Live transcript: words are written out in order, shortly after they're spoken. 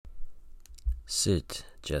Sit,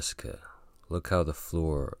 Jessica. Look how the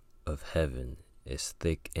floor of heaven is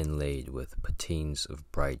thick inlaid with patines of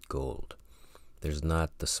bright gold. There's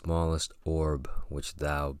not the smallest orb which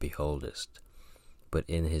thou beholdest, but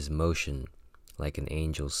in his motion, like an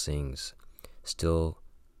angel sings, still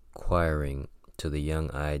quiring to the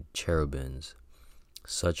young-eyed cherubims.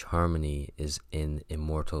 Such harmony is in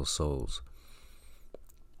immortal souls.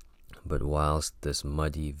 But whilst this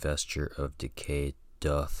muddy vesture of decay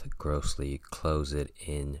doth grossly close it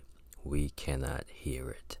in, we cannot hear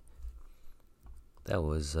it. That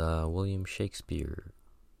was William Shakespeare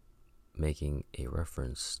making a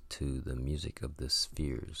reference to the music of the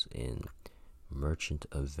spheres in Merchant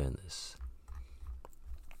of Venice.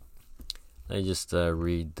 I just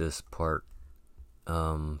read this part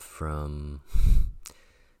from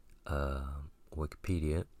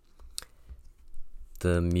Wikipedia.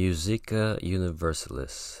 The Musica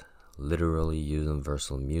Universalis, literally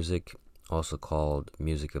universal music, also called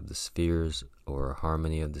music of the spheres or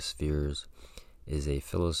harmony of the spheres, is a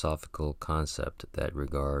philosophical concept that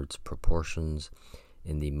regards proportions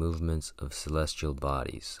in the movements of celestial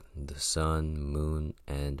bodies, the sun, moon,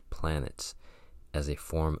 and planets, as a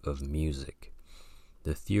form of music.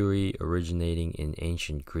 The theory originating in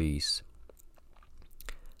ancient Greece,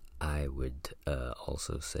 I would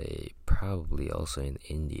also say probably also in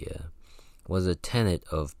India, was a tenet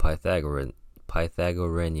of Pythagoreanism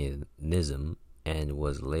and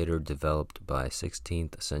was later developed by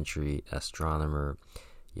 16th century astronomer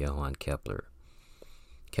Johann Kepler.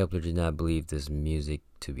 Kepler did not believe this music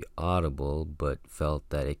to be audible, but felt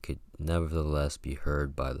that it could nevertheless be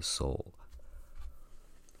heard by the soul.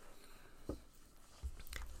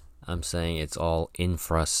 I'm saying it's all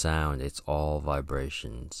infrasound, it's all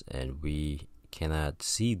vibrations, and we cannot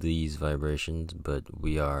see these vibrations, but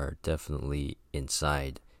we are definitely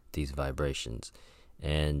inside these vibrations.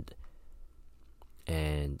 And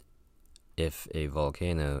if a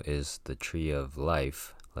volcano is the tree of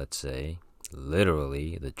life, let's say,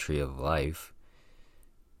 literally the tree of life,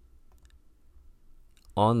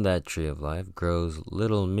 on that tree of life grows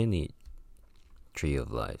little mini tree of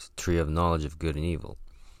life, tree of knowledge of good and evil,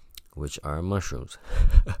 which are mushrooms.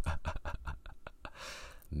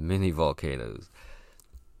 Mini volcanoes.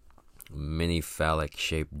 Mini phallic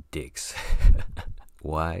shaped dicks.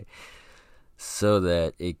 Why? So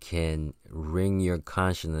that it can wring your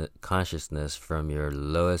consciousness from your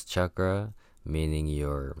lowest chakra, meaning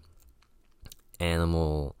your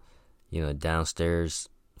animal, downstairs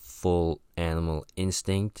full animal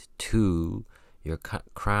instinct, to your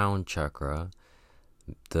crown chakra,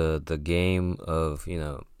 the game of,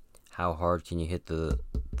 how hard can you hit the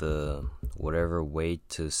whatever weight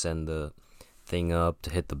to send the thing up to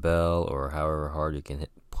hit the bell, or however hard you can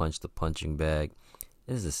punch the punching bag,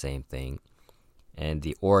 is the same thing. And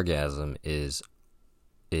the orgasm is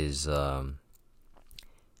the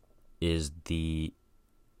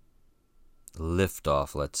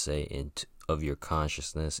liftoff, let's say, of your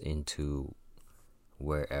consciousness into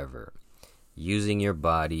wherever, using your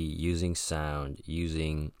body, using sound,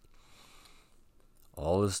 using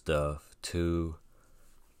all this stuff to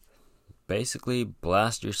basically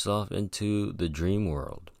blast yourself into the dream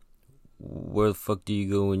world. Where the fuck do you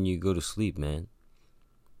go when you go to sleep, man?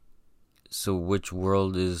 So which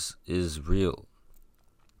world is real?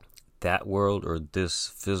 That world or this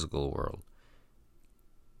physical world?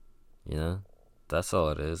 That's all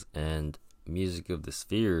it is. And music of the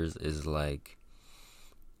spheres is like,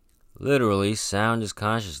 literally, sound is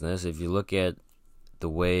consciousness. If you look at the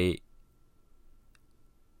way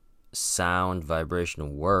sound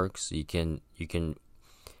vibration works, you can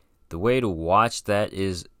the way to watch that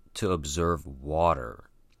is to observe water,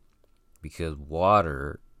 because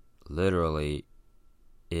water literally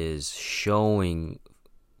is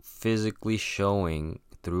physically showing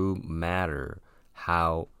through matter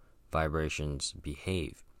how vibrations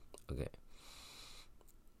behave. Okay.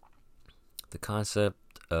 The concept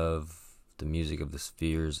of the music of the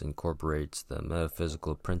spheres incorporates the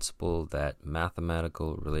metaphysical principle that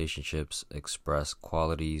mathematical relationships express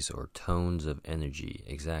qualities or tones of energy.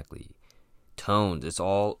 Exactly. Tones. It's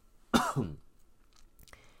all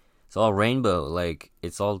it's all rainbow. Like,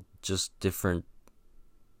 it's all just different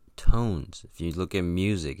tones. If you look at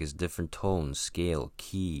music, it's different tones, scale,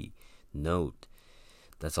 key, note.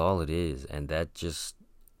 That's all it is. And that just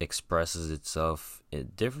expresses itself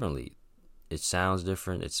differently. It sounds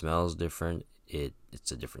different, it smells different,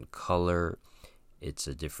 it's a different color, it's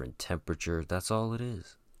a different temperature. That's all it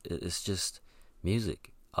is. It's just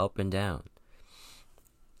music, up and down.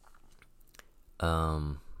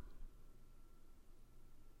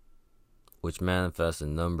 which manifests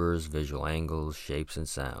in numbers, visual angles, shapes, and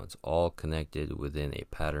sounds, all connected within a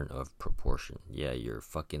pattern of proportion. Yeah, your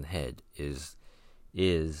fucking head is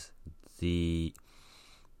the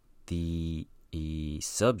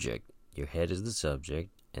subject. Your head is the subject,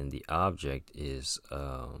 and the object is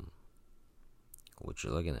what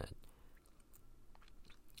you're looking at.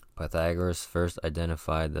 Pythagoras first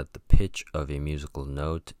identified that the pitch of a musical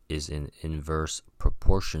note is in inverse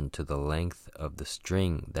proportion to the length of the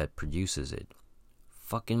string that produces it.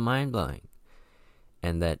 Fucking mind-blowing.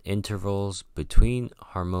 And that intervals between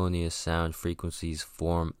harmonious sound frequencies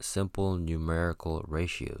form simple numerical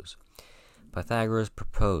ratios. Pythagoras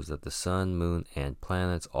proposed that the sun, moon, and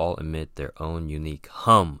planets all emit their own unique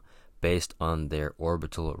hum based on their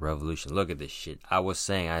orbital revolution. Look at this shit. I was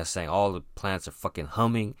saying all the planets are fucking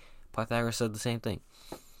humming. Pythagoras said the same thing.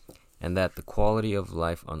 And that the quality of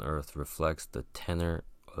life on Earth reflects the tenor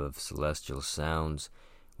of celestial sounds,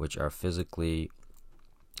 which are physically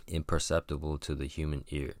imperceptible to the human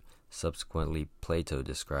ear. Subsequently, Plato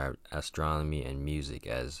described astronomy and music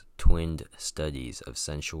as twinned studies of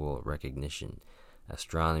sensual recognition,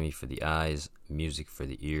 astronomy for the eyes, music for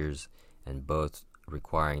the ears, and both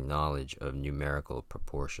requiring knowledge of numerical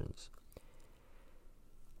proportions.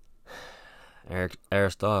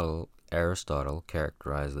 Aristotle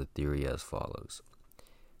characterized the theory as follows.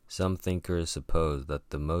 Some thinkers suppose that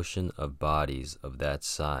the motion of bodies of that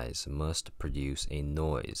size must produce a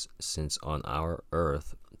noise, since on our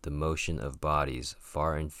Earth the motion of bodies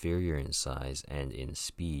far inferior in size and in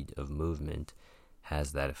speed of movement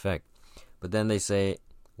has that effect. But then they say,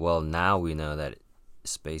 well, now we know that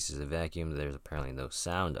space is a vacuum, there's apparently no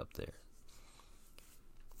sound up there.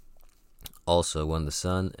 Also, when the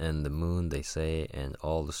sun and the moon, they say, and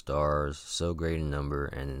all the stars, so great in number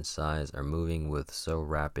and in size, are moving with so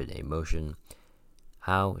rapid a motion,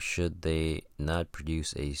 how should they not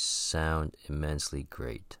produce a sound immensely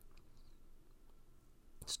great?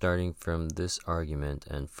 Starting from this argument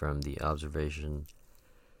and from the observation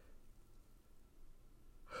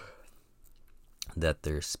that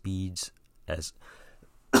their speeds as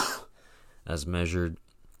measured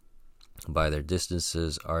by their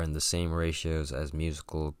distances are in the same ratios as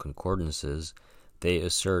musical concordances, they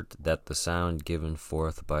assert that the sound given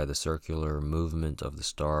forth by the circular movement of the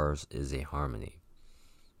stars is a harmony.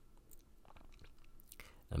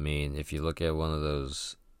 I mean, if you look at one of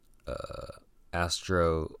those nighttime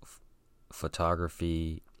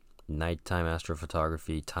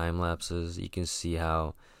astrophotography time lapses, you can see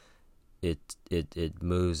how it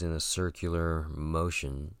moves in a circular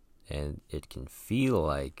motion, and it can feel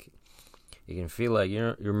like you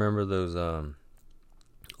remember those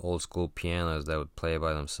old school pianos that would play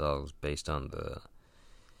by themselves based on the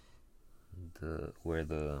where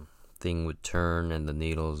the thing would turn and the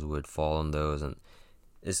needles would fall on those, and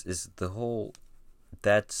it's the whole,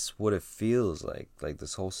 that's what it feels like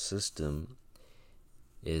this whole system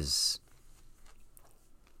is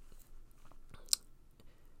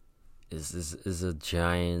a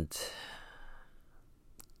giant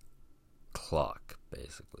clock,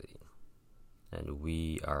 basically. And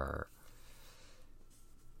we are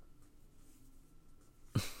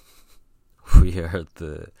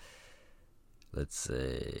the, let's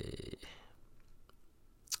say,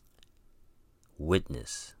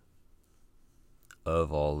 witness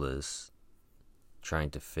of all this,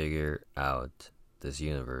 trying to figure out this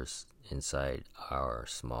universe inside our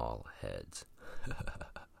small heads.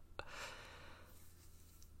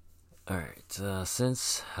 Alright,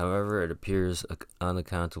 since, however, it appears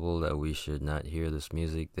unaccountable that we should not hear this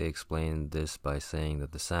music, they explain this by saying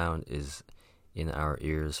that the sound is in our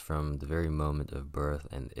ears from the very moment of birth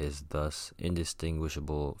and is thus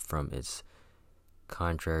indistinguishable from its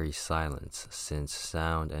contrary silence, since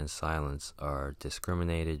sound and silence are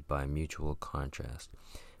discriminated by mutual contrast.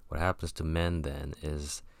 What happens to men, then,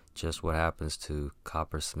 is just what happens to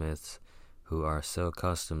coppersmiths, who are so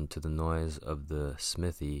accustomed to the noise of the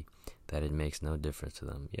smithy that it makes no difference to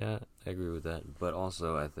them. Yeah, I agree with that. But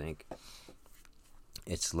also, I think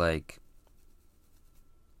it's like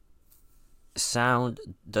sound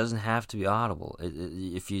doesn't have to be audible.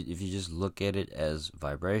 If you just look at it as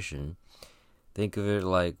vibration, think of it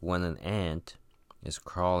like when an ant is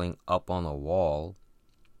crawling up on a wall.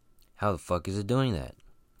 How the fuck is it doing that?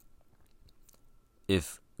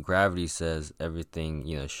 If gravity says everything,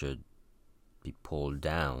 should be pulled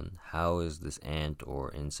down, how is this ant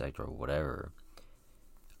or insect or whatever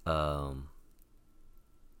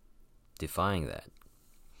defying that?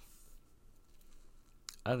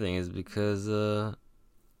 I think it's because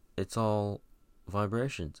it's all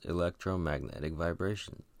vibrations, electromagnetic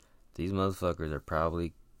vibrations. These motherfuckers are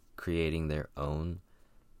probably creating their own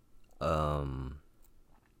um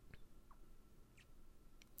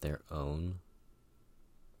their own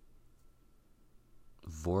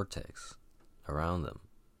vortex around them.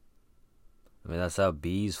 I mean, that's how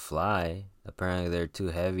bees fly. Apparently they're too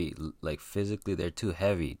heavy, like physically they're too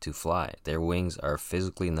heavy to fly. Their wings are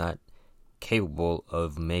physically not capable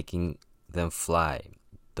of making them fly.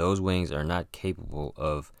 Those wings are not capable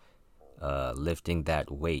of lifting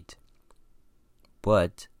that weight.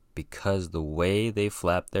 But because the way they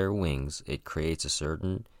flap their wings, it creates a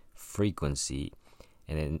certain frequency,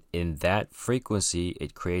 and in that frequency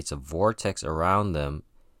it creates a vortex around them,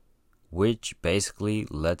 which basically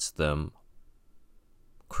lets them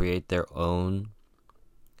create their own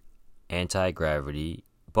anti-gravity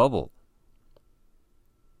bubble.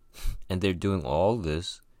 And they're doing all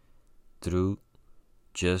this through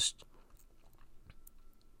just,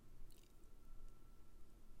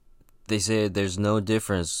 they say there's no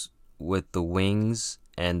difference with the wings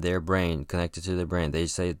and their brain connected to their brain. They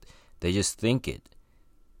say they just think it.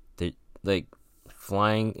 They like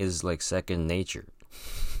flying is like second nature.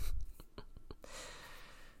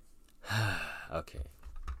 Okay,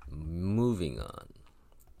 moving on.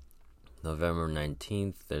 November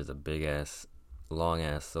 19th, there's a big ass, long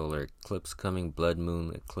ass solar eclipse coming, blood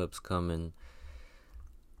moon eclipse coming.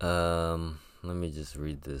 Let me just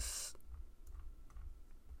read this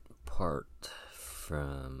part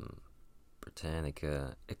from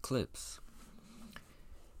Britannica. Eclipse.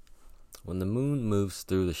 When the moon moves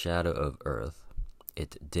through the shadow of Earth,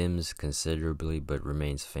 it dims considerably but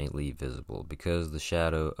remains faintly visible. Because the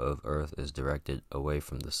shadow of Earth is directed away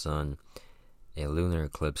from the sun, a lunar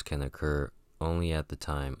eclipse can occur only at the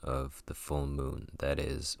time of the full moon. That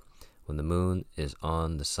is, when the moon is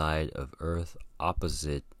on the side of Earth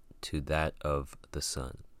opposite to that of the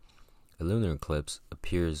sun. A lunar eclipse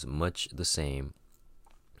appears much the same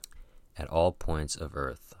at all points of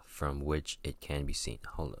Earth from which it can be seen.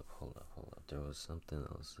 Hold up. There was something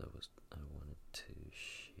else that I wanted to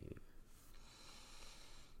share.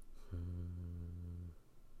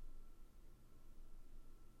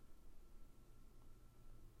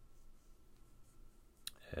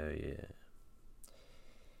 Oh yeah.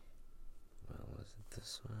 Well, was it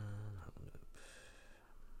this one? Hold up.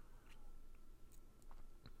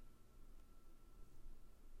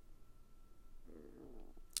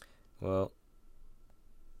 Well,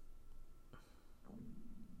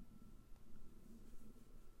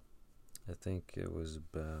 I think it was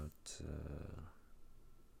about it's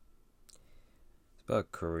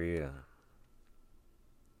about Korea.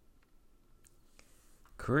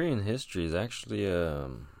 Korean history is actually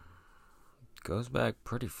goes back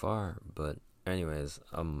pretty far, but anyways,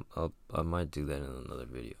 I might do that in another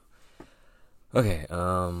video. Okay,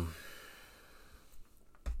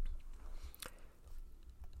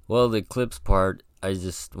 well, the eclipse part, I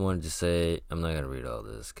just wanted to say, I'm not gonna read all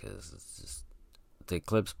this because it's just, the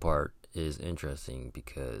eclipse part is interesting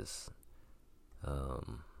because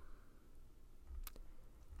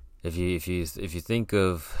if you think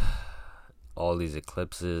of all these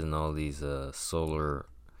eclipses and all these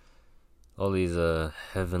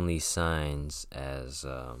heavenly signs as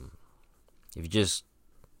if you just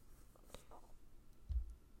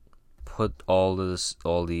put all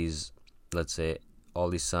these let's say all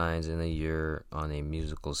these signs in a year on a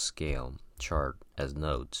musical scale chart as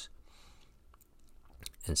notes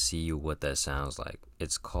and see what that sounds like.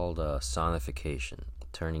 It's called sonification,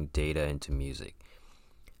 turning data into music.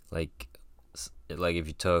 Like if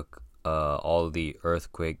you took all the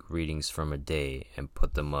earthquake readings from a day and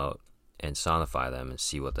put them out and sonify them and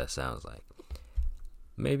see what that sounds like,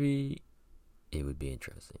 maybe it would be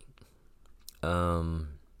interesting.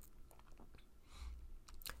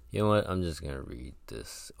 You know what? I'm just gonna read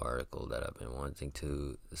this article that I've been wanting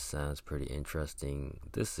to. It sounds pretty interesting.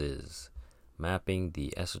 This is Mapping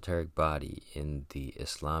the Esoteric Body in the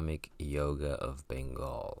Islamic Yoga of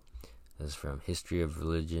Bengal. This is from History of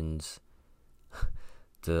Religions.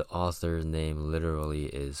 The author's name literally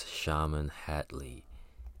is Shaman Hatley,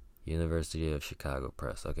 University of Chicago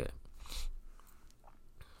Press. Okay.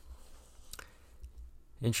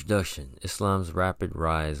 Introduction. Islam's rapid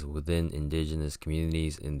rise within indigenous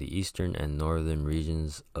communities in the eastern and northern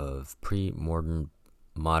regions of pre-modern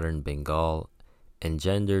Bengal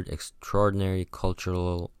engendered extraordinary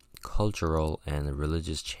cultural and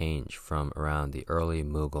religious change from around the early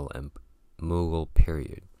Mughal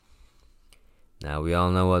period. Now we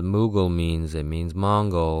all know what Mughal means. It means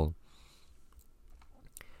Mongol.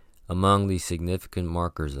 Among the significant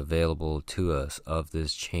markers available to us of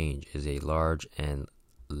this change is a large and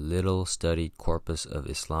little studied corpus of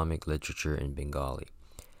Islamic literature in Bengali.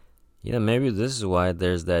 Yeah, maybe this is why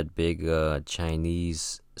there's that big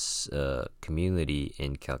Chinese community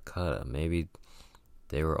in Calcutta. Maybe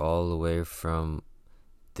they were all the way from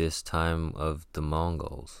this time of the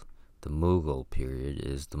Mongols. The Mughal period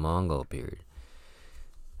is the Mongol period.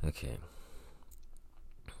 Okay.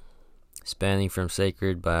 Spanning from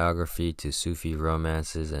sacred biography to Sufi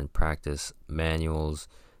romances and practice manuals,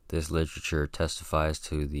 this literature testifies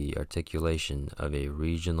to the articulation of a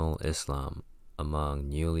regional Islam among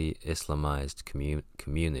newly Islamized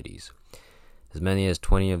communities. As many as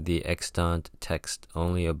 20 of the extant texts,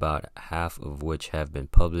 only about half of which have been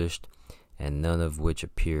published, and none of which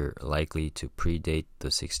appear likely to predate the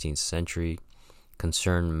 16th century,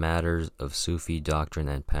 concern matters of Sufi doctrine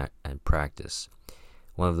and practice.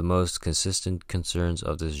 One of the most consistent concerns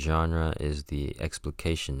of this genre is the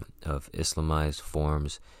explication of Islamized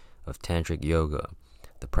forms of Tantric Yoga,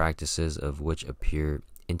 the practices of which appear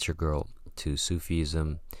integral to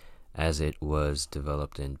Sufism as it was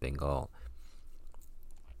developed in Bengal.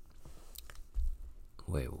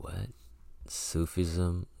 Wait, what?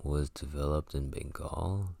 Sufism was developed in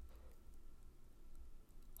Bengal?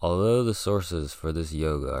 Although the sources for this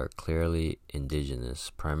yoga are clearly indigenous,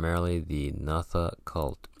 primarily the Natha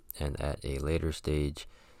cult, and at a later stage,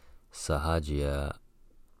 Sahajiya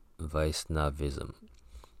Vaishnavism,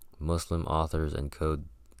 Muslim authors encode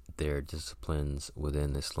their disciplines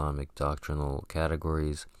within Islamic doctrinal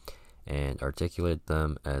categories and articulate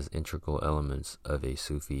them as integral elements of a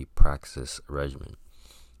Sufi praxis regimen.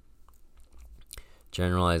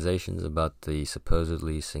 Generalizations about the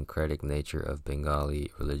supposedly syncretic nature of Bengali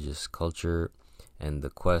religious culture and the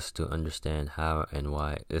quest to understand how and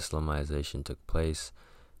why Islamization took place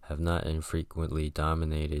have not infrequently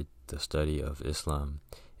dominated the study of Islam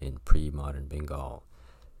in pre-modern Bengal.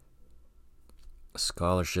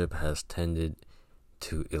 Scholarship has tended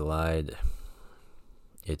to elide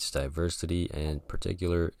its diversity and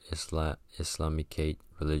particular Islamicate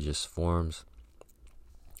religious forms,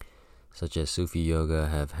 such as Sufi yoga,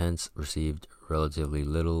 have hence received relatively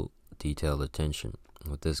little detailed attention.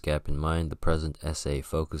 With this gap in mind, the present essay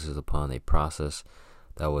focuses upon a process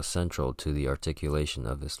that was central to the articulation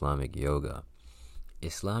of Islamic yoga.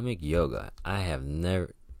 Islamic yoga. I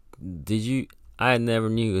never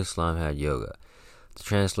knew Islam had yoga. The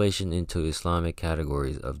translation into Islamic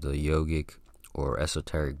categories of the yogic or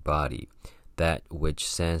esoteric body, that which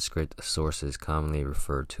Sanskrit sources commonly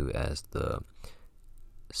refer to as the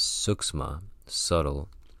Suksma, subtle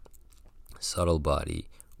body,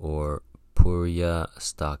 or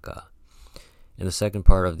Puryastaka. In the second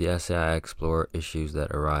part of the essay, I explore issues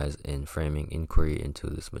that arise in framing inquiry into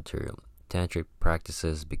this material. Tantric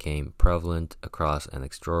practices became prevalent across an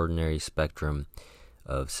extraordinary spectrum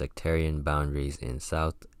of sectarian boundaries in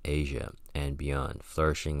South Asia and beyond,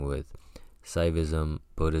 flourishing with Saivism,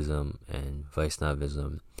 Buddhism, and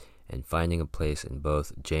Vaishnavism, and finding a place in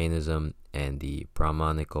both Jainism and the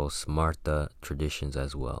Brahmanical Smarta traditions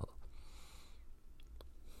as well.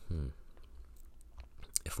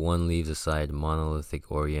 If one leaves aside monolithic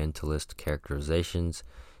Orientalist characterizations,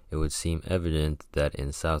 it would seem evident that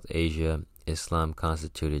in South Asia, Islam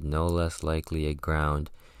constituted no less likely a ground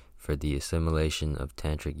for the assimilation of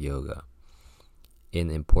Tantric Yoga. In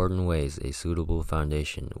important ways, a suitable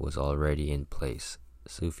foundation was already in place.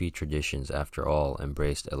 Sufi traditions, after all,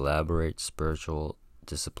 embraced elaborate spiritual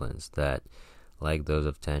disciplines that, like those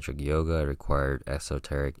of Tantric Yoga, required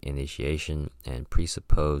esoteric initiation and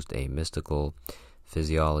presupposed a mystical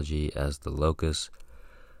physiology as the locus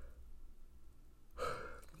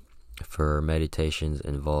for meditations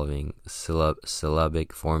involving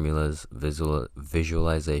syllabic formulas,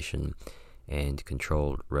 visualization, and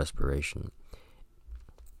controlled respiration.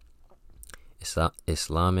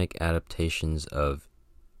 Islamic adaptations of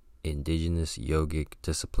indigenous yogic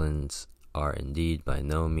disciplines are indeed by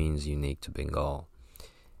no means unique to Bengal.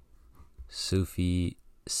 Sufi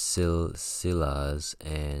silsilas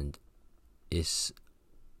and Ismailis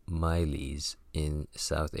in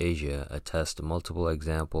South Asia attest multiple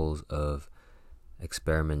examples of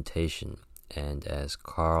experimentation, and as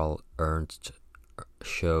Karl Ernst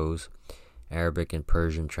shows, Arabic and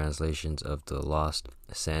Persian translations of the lost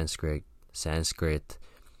Sanskrit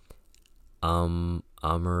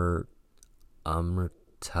Amrta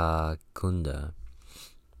Kunda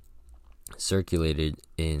circulated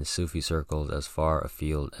in Sufi circles as far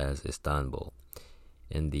afield as Istanbul.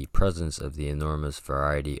 In the presence of the enormous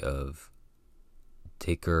variety of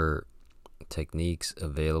dhikr techniques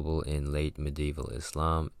available in late medieval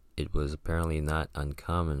Islam, it was apparently not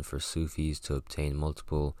uncommon for Sufis to obtain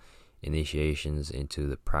multiple initiations into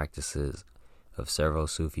the practices of several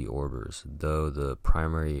Sufi orders, though the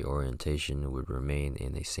primary orientation would remain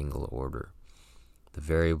in a single order. The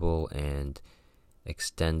variable and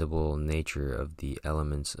extendable nature of the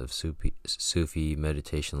elements of Sufi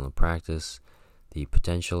meditational practice, the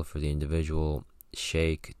potential for the individual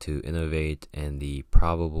sheikh to innovate, and the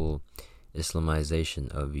probable Islamization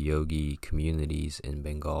of yogi communities in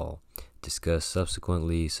Bengal, discussed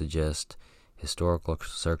subsequently, suggest historical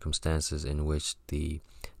circumstances in which the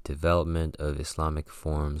development of Islamic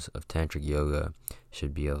forms of tantric yoga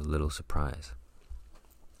should be of little surprise.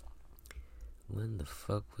 When the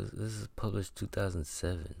fuck was this? Is published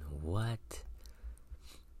 2007. What?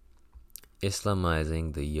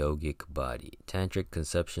 Islamizing the yogic body. Tantric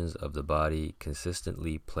conceptions of the body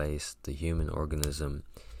consistently place the human organism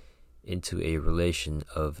into a relation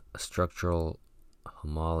of structural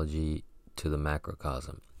homology to the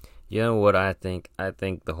macrocosm. You know what I think? I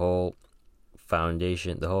think the whole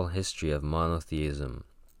foundation, the whole history of monotheism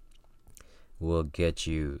will get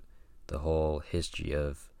you the whole history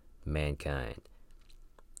of mankind.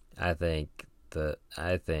 I think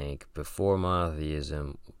before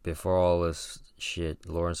monotheism, before all this shit,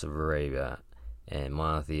 Lawrence of Arabia and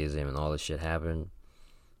monotheism and all this shit happened,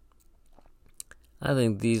 I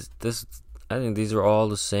think these are all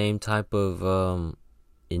the same type of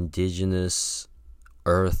indigenous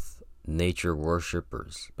earth nature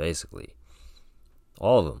worshippers, basically.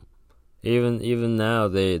 All of them. Even now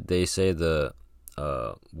they say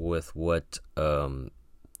with what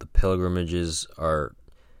the pilgrimages are,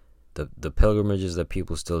 the pilgrimages that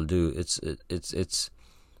people still do, it's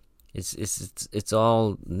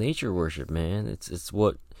all nature worship, man. It's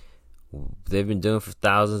what they've been doing for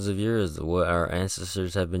thousands of years, what our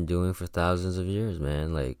ancestors have been doing for thousands of years,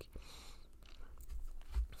 man. Like,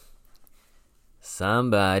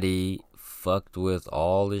 somebody fucked with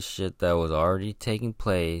all this shit that was already taking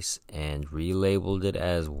place and relabeled it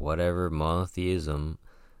as whatever, monotheism,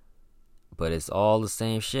 but it's all the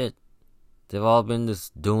same shit. They've all been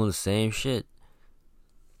just doing the same shit.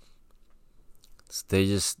 So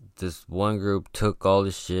this one group took all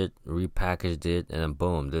this shit, repackaged it, and then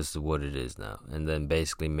boom, this is what it is now. And then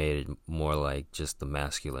basically made it more like just the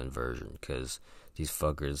masculine version, because these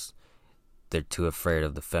fuckers, they're too afraid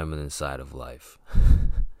of the feminine side of life.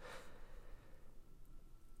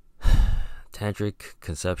 Tantric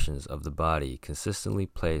conceptions of the body consistently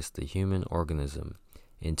place the human organism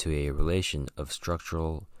into a relation of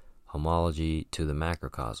structural homology to the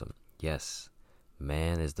macrocosm. Yes,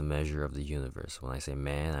 man is the measure of the universe. When I say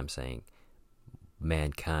man, I'm saying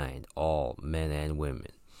mankind, all men and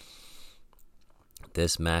women.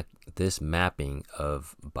 This mapping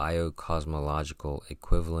of biocosmological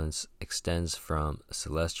equivalence extends from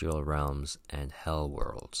celestial realms and hell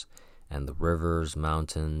worlds, and the rivers,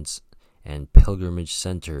 mountains, and pilgrimage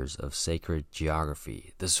centers of sacred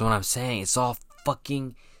geography. This is what I'm saying. It's all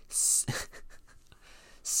fucking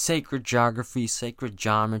sacred geography, sacred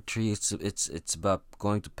geometry. It's about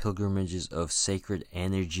going to pilgrimages of sacred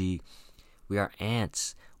energy. We are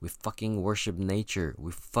ants. We fucking worship nature.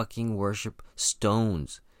 We fucking worship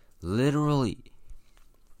stones. Literally.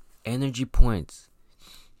 Energy points.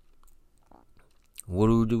 What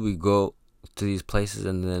do? We go to these places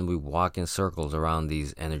and then we walk in circles around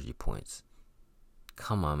these energy points.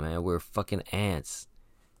 Come on, man. We're fucking ants.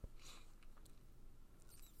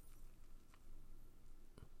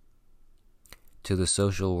 To the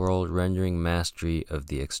social world, rendering mastery of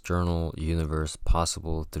the external universe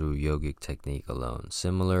possible through yogic technique alone.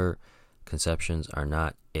 Similar conceptions are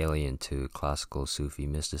not alien to classical Sufi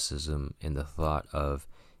mysticism. In the thought of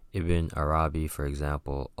Ibn Arabi, for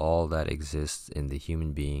example, all that exists in the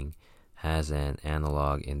human being has an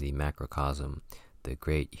analog in the macrocosm, the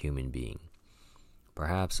great human being.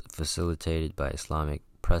 Perhaps facilitated by Islamic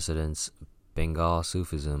precedents, Bengal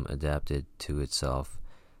Sufism adapted to itself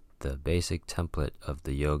the basic template of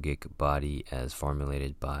the yogic body as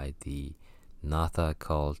formulated by the Natha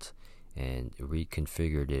cult and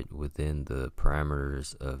reconfigured it within the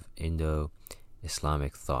parameters of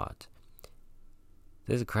Indo-Islamic thought.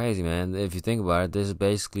 This is crazy, man. If you think about it, this is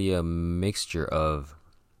basically a mixture of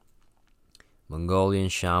Mongolian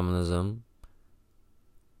shamanism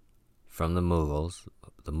from the Mughals.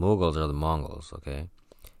 The Mughals are the Mongols, okay?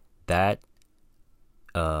 That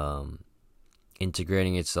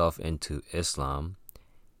integrating itself into Islam,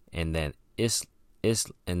 and then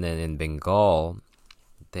and then in Bengal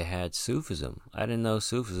they had Sufism. I didn't know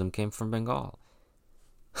Sufism came from Bengal.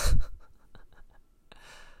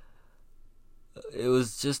 It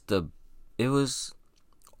was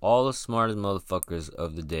all the smartest motherfuckers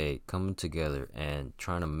of the day coming together and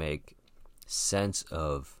trying to make sense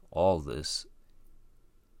of all this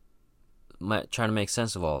trying to make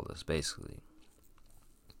sense of all this, basically.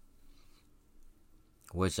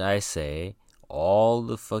 Which I say, all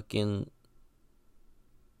the fucking,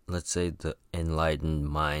 let's say, the enlightened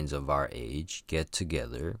minds of our age get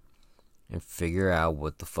together and figure out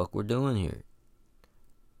what the fuck we're doing here.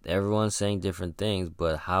 Everyone's saying different things,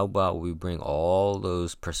 but how about we bring all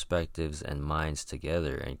those perspectives and minds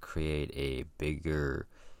together and create a bigger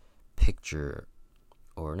picture,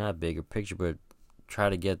 or not bigger picture, but try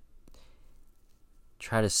to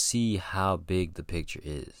see how big the picture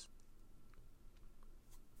is.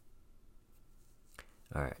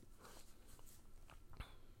 All right.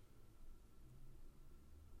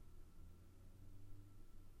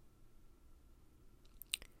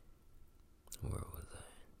 Where was I?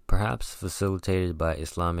 Perhaps facilitated by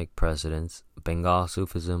Islamic precedents, Bengal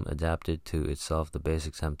Sufism adapted to itself the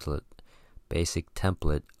basic template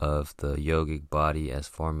of the yogic body as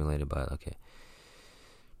formulated by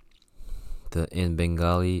in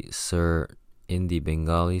the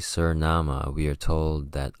Bengali Surnama, we are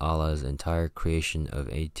told that Allah's entire creation of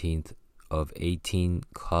 18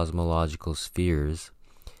 cosmological spheres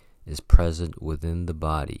is present within the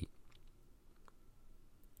body,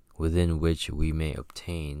 within which we may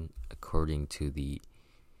obtain, according to the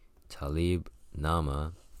Talib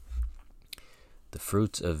Nama, the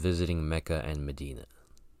fruits of visiting Mecca and Medina.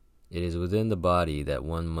 It is within the body that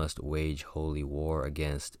one must wage holy war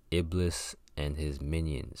against Iblis and his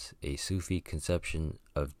minions, a Sufi conception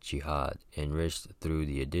of jihad, enriched through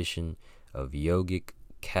the addition of yogic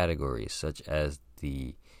categories such as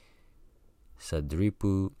the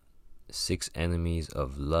Sadripu, 6 enemies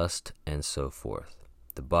of lust, and so forth.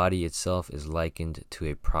 The body itself is likened to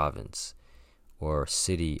a province or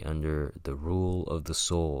city under the rule of the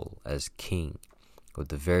soul as king, with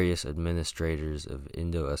the various administrators of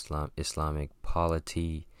Indo-Islamic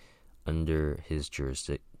polity under his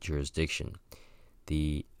jurisdiction.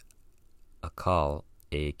 The Akal,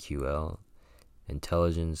 AQL,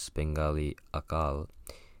 intelligence Bengali Akal,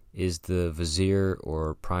 is the vizier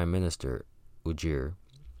or prime minister, Ujir.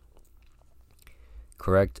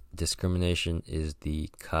 Correct discrimination is the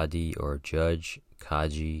Qadi or judge,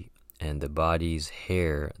 Kaji, and the body's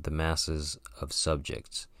hair, the masses of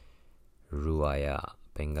subjects, Ruaya,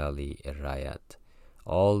 Bengali Rayat,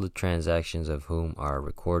 all the transactions of whom are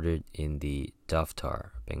recorded in the Daftar,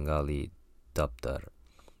 Bengali Daptar,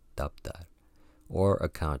 or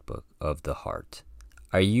account book of the heart.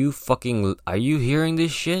 Are you hearing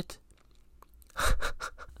this shit?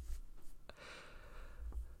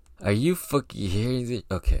 Are you fucking hearing this?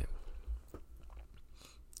 Okay.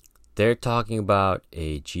 They're talking about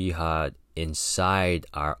a jihad inside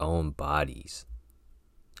our own bodies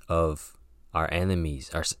of our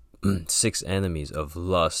enemies, our 6 enemies of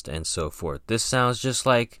lust and so forth. This sounds just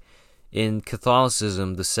like in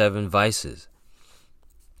Catholicism, the 7 vices.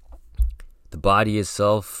 The body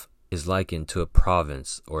itself is likened to a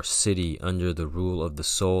province or city under the rule of the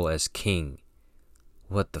soul as king.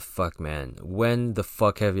 What the fuck, man? When the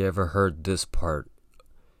fuck have you ever heard this part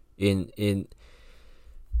in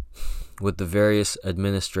with the various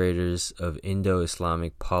administrators of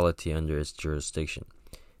Indo-Islamic polity under its jurisdiction?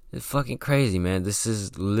 It's fucking crazy, man. This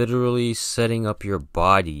is literally setting up your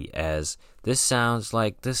body as this sounds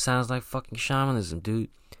like fucking shamanism, dude.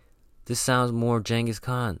 This sounds more Genghis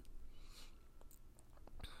Khan.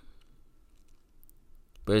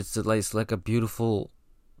 But it's like a beautiful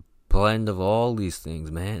blend of all these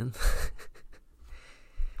things, man.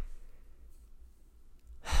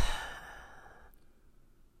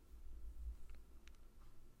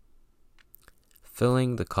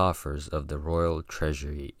 Filling the coffers of the royal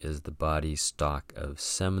treasury is the body's stock of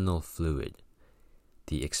seminal fluid,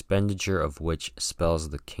 the expenditure of which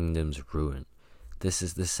spells the kingdom's ruin. This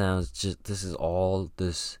is all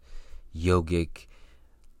this yogic,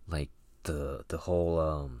 like the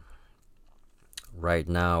whole right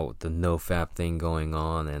now, the no-fap thing going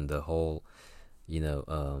on and the whole,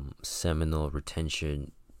 seminal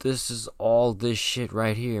retention. This is all this shit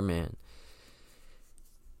right here, man.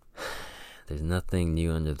 There's nothing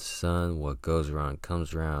new under the sun. What goes around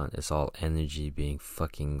comes around. It's all energy being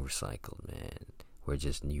fucking recycled, man. We're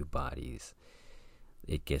just new bodies.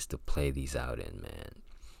 It gets to play these out in, man.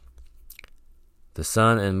 The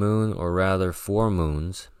sun and moon, or rather 4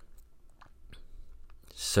 moons,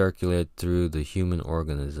 circulate through the human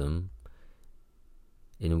organism,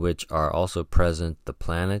 in which are also present the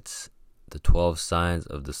planets, the 12 signs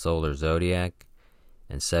of the solar zodiac,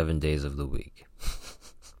 and 7 days of the week.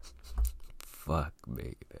 Fuck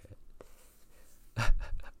me, man.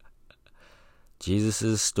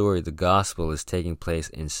 Jesus' story, the gospel, is taking place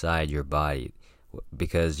inside your body,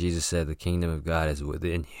 because Jesus said the kingdom of God is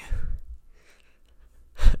within you.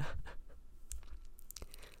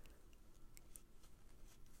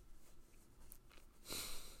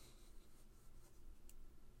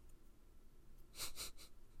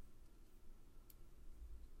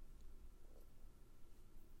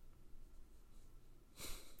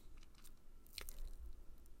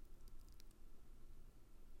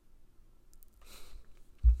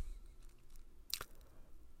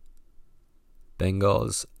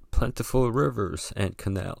 Bengal's plentiful rivers and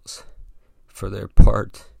canals, for their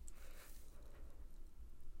part,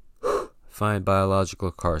 find biological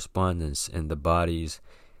correspondence in the body's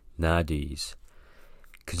nadis,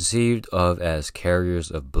 conceived of as carriers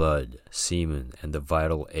of blood, semen, and the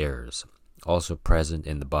vital airs. Also present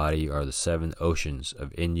in the body are the 7 oceans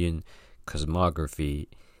of Indian cosmography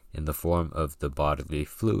in the form of the bodily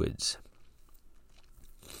fluids.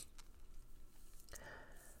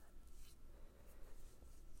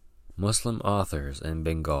 Muslim authors in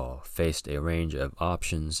Bengal faced a range of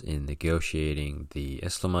options in negotiating the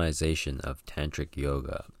Islamization of Tantric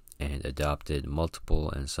Yoga and adopted multiple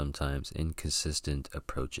and sometimes inconsistent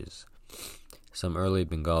approaches. Some early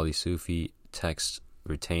Bengali Sufi texts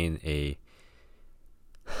retain a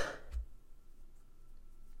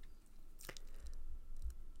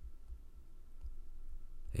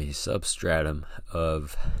substratum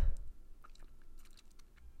of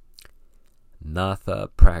Natha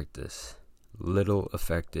practice, little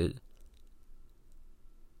affected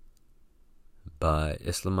by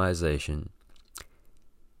Islamization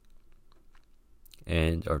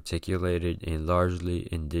and articulated in largely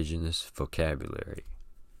indigenous vocabulary,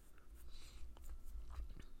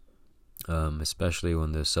 especially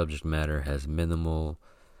when the subject matter has minimal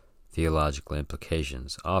theological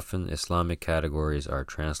implications. Often Islamic categories are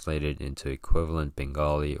translated into equivalent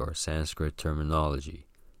Bengali or Sanskrit terminology.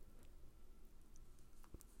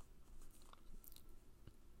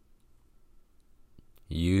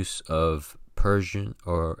 Use of Persian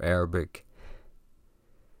or Arabic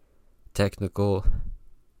technical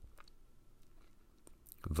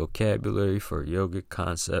vocabulary for yogic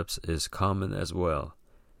concepts is common as well,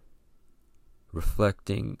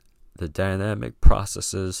 reflecting the dynamic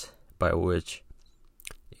processes by which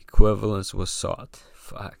equivalence was sought.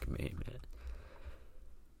 Fuck me, man.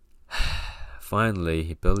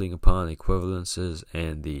 Finally, building upon equivalences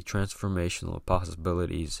and the transformational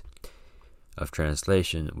possibilities of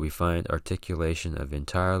translation, we find articulation of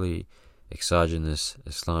entirely exogenous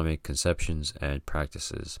Islamic conceptions and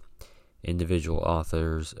practices. Individual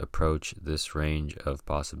authors approach this range of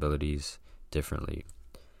possibilities differently.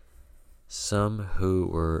 Some who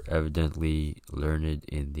were evidently learned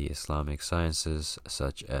in the Islamic sciences,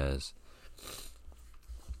 such as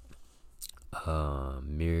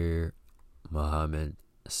Mir Muhammad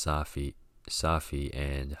Safi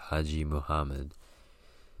and Haji Muhammad,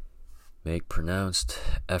 make pronounced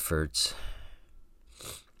efforts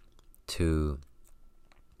to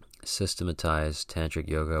systematize Tantric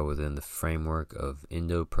Yoga within the framework of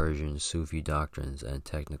Indo-Persian Sufi doctrines and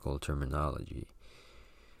technical terminology.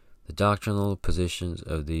 The doctrinal positions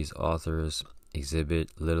of these authors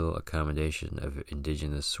exhibit little accommodation of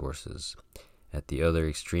indigenous sources. At the other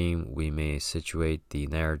extreme, we may situate the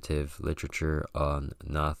narrative literature on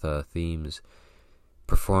Natha themes,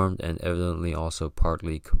 performed and evidently also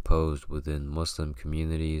partly composed within Muslim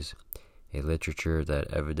communities, a literature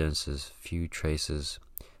that evidences few traces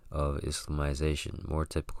of Islamization. More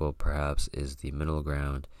typical, perhaps, is the middle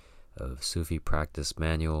ground of Sufi practice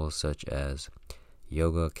manuals such as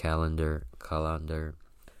Yoga Calendar,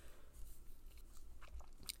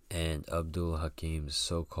 and Abdul Hakim's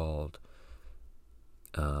so-called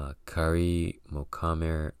Kari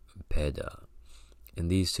Mokamer Peda. In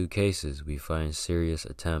these two cases, we find serious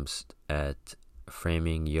attempts at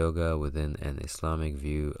framing yoga within an Islamic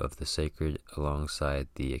view of the sacred alongside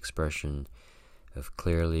the expression of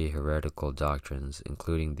clearly heretical doctrines,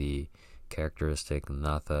 including the characteristic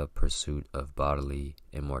Natha pursuit of bodily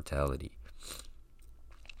immortality.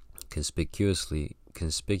 Conspicuously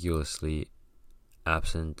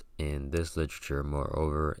absent in this literature,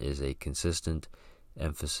 moreover, is a consistent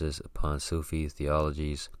emphasis upon Sufi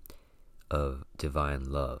theologies of divine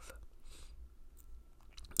love.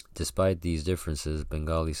 Despite these differences,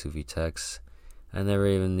 Bengali Sufi texts, I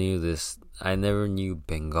never knew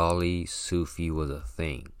Bengali Sufi was a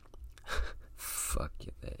thing. Fuck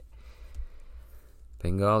you, that.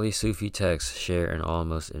 Bengali Sufi texts share an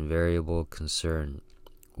almost invariable concern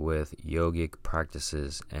with yogic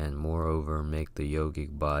practices and moreover make the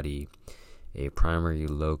yogic body a primary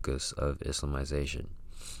locus of Islamization.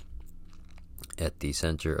 At the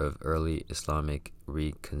center of early Islamic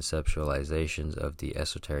reconceptualizations of the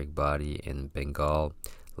esoteric body in Bengal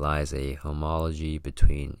lies a homology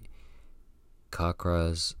between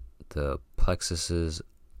chakras, the plexuses,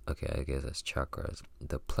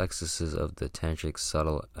 the plexuses of the tantric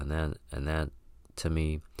subtle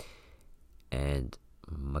anatomy, and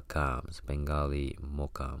makams, Bengali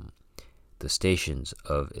mokam, the stations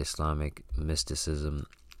of Islamic mysticism,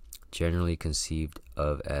 generally conceived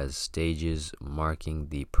of as stages marking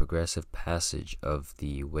the progressive passage of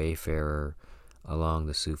the wayfarer along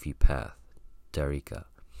the Sufi path, tariqa.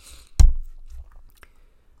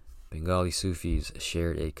 Bengali Sufis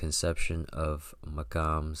shared a conception of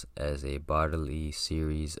maqams as a bodily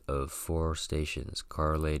series of 4 stations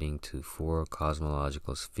correlating to 4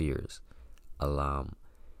 cosmological spheres, alam,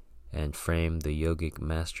 and framed the yogic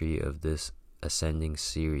mastery of this ascending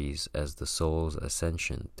series as the soul's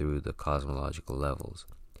ascension through the cosmological levels.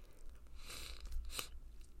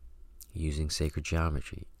 Using sacred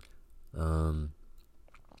geometry and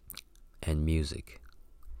music.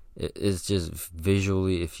 It's just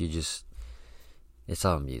visually, it's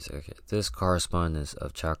all music. Okay. This correspondence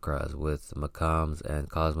of chakras with maqams and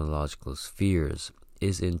cosmological spheres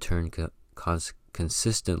is in turn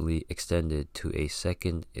consistently extended to a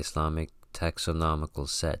second Islamic taxonomical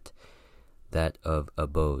set, that of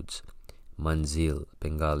abodes, manzil,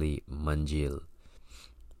 Bengali manjil.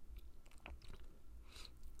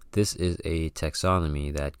 This is a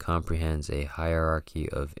taxonomy that comprehends a hierarchy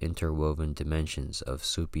of interwoven dimensions of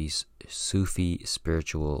Sufi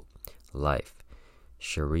spiritual life: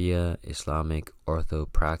 Sharia, Islamic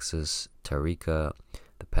orthopraxis, tariqa,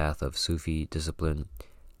 the path of Sufi discipline,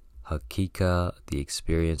 Hakika, the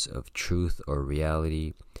experience of truth or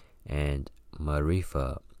reality, and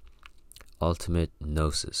Marifa, ultimate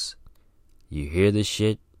gnosis. You hear this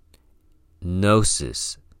shit?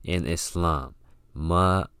 Gnosis in Islam.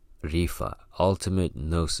 Marifa, ultimate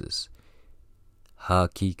gnosis.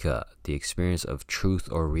 Hakika, the experience of truth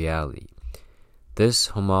or reality. This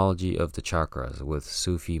homology of the chakras with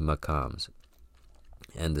Sufi maqams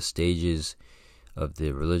and the stages of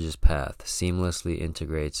the religious path seamlessly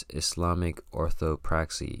integrates Islamic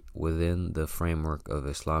orthopraxy within the framework of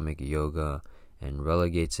Islamic yoga and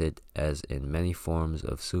relegates it, as in many forms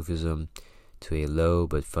of Sufism, to a low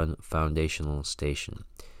but foundational station.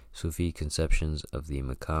 Sufi conceptions of the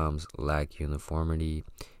maqams lack uniformity,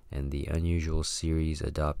 and the unusual series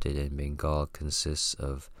adopted in Bengal consists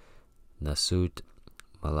of Nasut,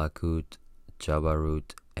 Malakut,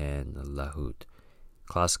 Jabarut, and Lahut.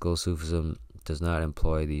 Classical Sufism does not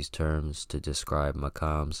employ these terms to describe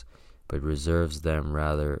maqams, but reserves them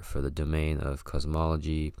rather for the domain of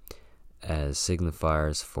cosmology as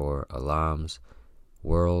signifiers for alams,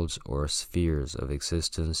 worlds or spheres of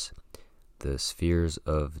existence, the spheres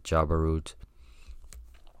of Jabarut,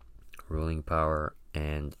 ruling power,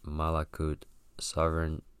 and Malakut,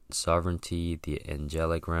 sovereignty, the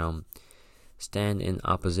angelic realm, stand in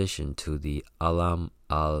opposition to the Alam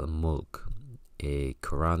al-Mulk, a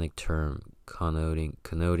Quranic term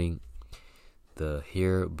connoting the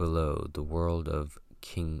here below, the world of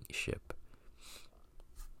kingship.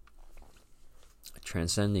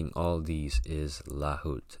 Transcending all these is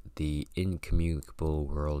Lahut, the incommunicable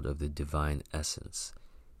world of the divine essence,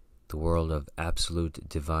 the world of absolute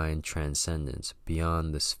divine transcendence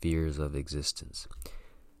beyond the spheres of existence.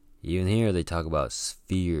 Even here they talk about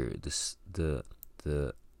sphere, the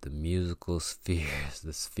musical spheres,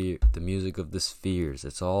 the music of the spheres.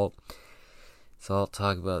 It's all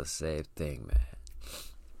talk about the same thing, man.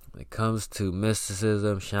 When it comes to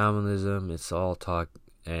mysticism, shamanism, it's all talk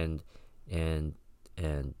and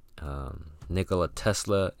Nikola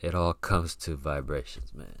Tesla, it all comes to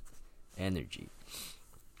vibrations, man. Energy.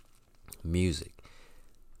 Music.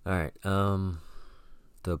 Alright,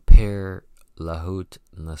 the pair Lahut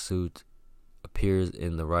Nasut appears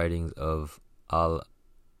in the writings of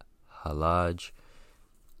Al-Hallaj,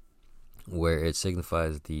 where it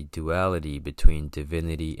signifies the duality between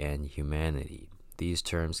divinity and humanity. These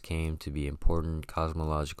terms came to be important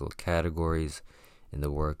cosmological categories in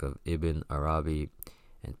the work of Ibn Arabi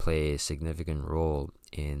and play a significant role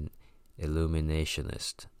in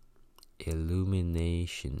Illuminationist,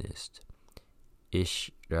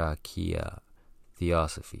 Ishraqiya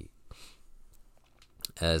theosophy.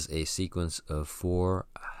 As a sequence of 4,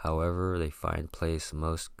 however, they find place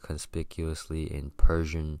most conspicuously in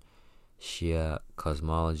Persian Shia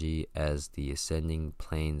cosmology as the ascending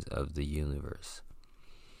planes of the universe.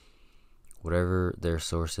 Whatever their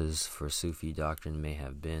sources for Sufi doctrine may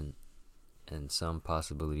have been, and some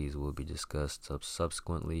possibilities will be discussed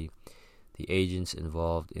subsequently, the agents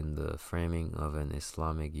involved in the framing of an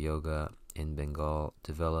Islamic yoga in Bengal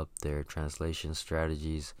developed their translation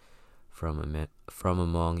strategies from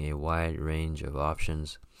among a wide range of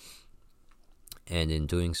options, and in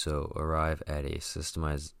doing so arrive at a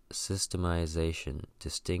systemization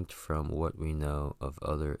distinct from what we know of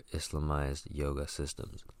other Islamized yoga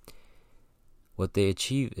systems. What they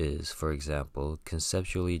achieve is, for example,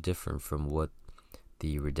 conceptually different from what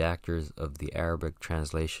the redactors of the Arabic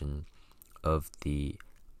translation of the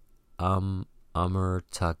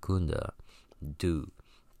Amartakunda do.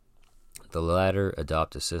 The latter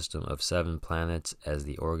adopt a system of 7 planets as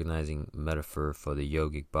the organizing metaphor for the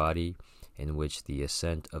yogic body, in which the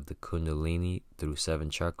ascent of the Kundalini through 7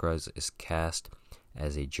 chakras is cast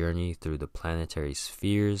as a journey through the planetary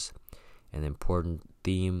spheres, an important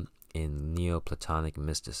theme in Neoplatonic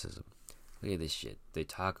mysticism. Look at this shit. They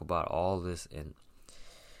talk about all this and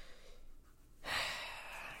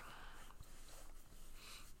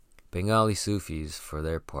Bengali Sufis, for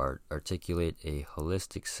their part, articulate a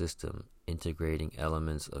holistic system integrating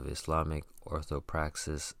elements of Islamic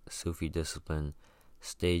orthopraxis, Sufi discipline,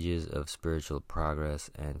 stages of spiritual progress,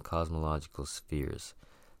 and cosmological spheres,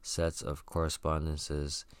 sets of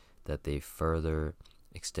correspondences that they further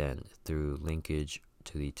extend through linkage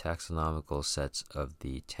to the taxonomical sets of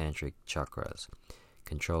the tantric chakras,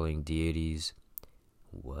 controlling deities.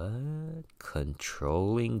 What?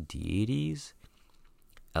 Controlling deities?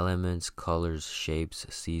 Elements, colors, shapes,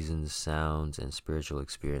 seasons, sounds, and spiritual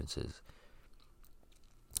experiences.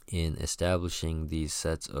 In establishing these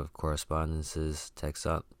sets of correspondences,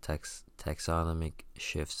 taxonomic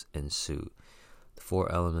shifts ensue. The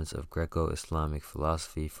 4 elements of Greco-Islamic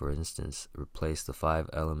philosophy, for instance, replace the 5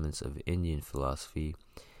 elements of Indian philosophy,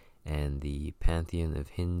 and the pantheon of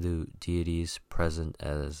Hindu deities present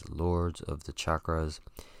as lords of the chakras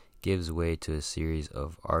gives way to a series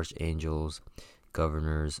of archangels,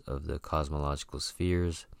 governors of the cosmological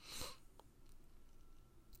spheres.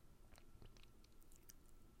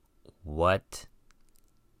 What?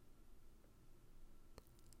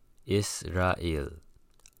 Israel,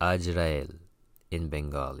 Ajrael in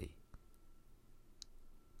Bengali.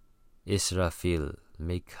 Israfil,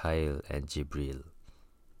 Mikhail, and Jibril.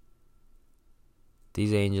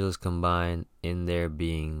 These angels combine in their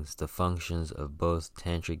beings the functions of both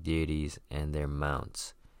tantric deities and their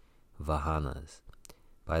mounts, vahanas,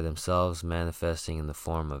 by themselves manifesting in the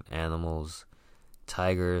form of animals,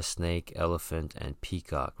 tiger, snake, elephant, and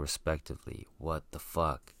peacock, respectively. What the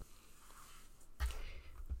fuck?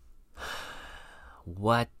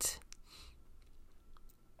 What?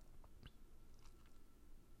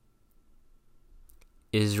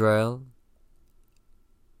 Israel,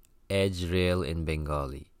 Ajrael in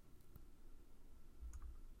Bengali.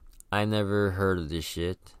 I never heard of this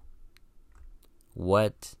shit.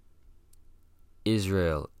 What?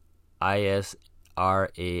 Israel, Israel,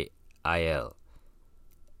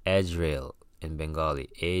 Ajrael in Bengali,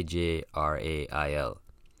 Ajrail.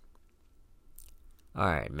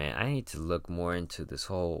 Alright, man, I need to look more into this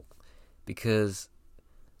whole, because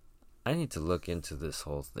I need to look into this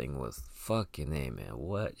whole thing with fucking A, man.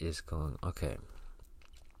 What is going on? Okay.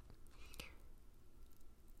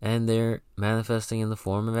 And they're manifesting in the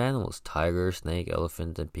form of animals, tiger, snake,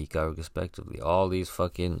 elephant, and peacock, respectively. All these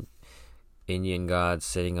fucking Indian gods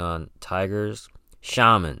sitting on tigers,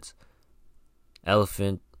 shamans,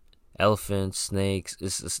 elephants, snakes.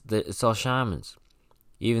 It's all shamans.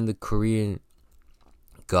 Even the Korean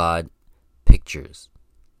god pictures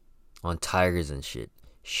on tigers and shit.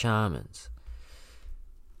 Shamans.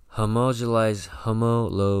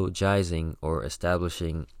 Homologizing or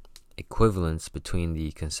establishing equivalence between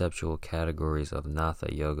the conceptual categories of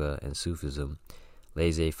Natha Yoga and Sufism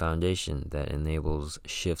lays a foundation that enables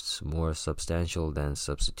shifts more substantial than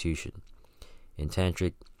substitution. In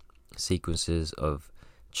tantric sequences of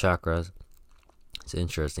chakras, it's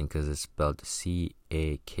interesting because it's spelled Chakras.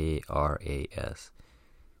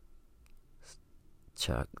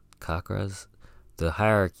 Chakras. The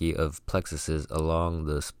hierarchy of plexuses along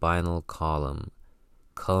the spinal column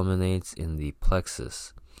culminates in the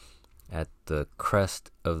plexus at the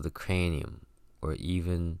crest of the cranium, or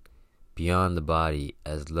even beyond the body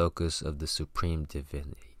as locus of the supreme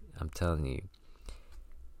divinity. I'm telling you.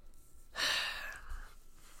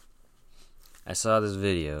 I saw this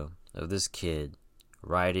video of this kid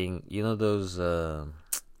riding, you know those, I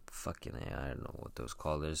don't know what those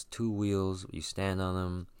called. There's 2 wheels, you stand on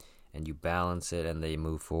them, and you balance it, and they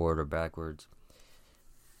move forward or backwards.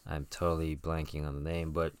 I'm totally blanking on the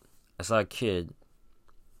name, but I saw a kid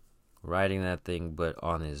riding that thing, but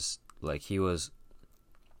on his, like, he was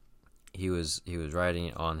riding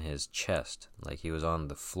it on his chest, like he was on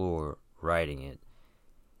the floor riding it,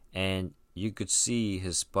 and you could see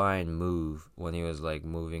his spine move when he was like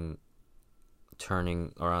moving,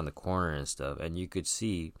 turning around the corner and stuff, and you could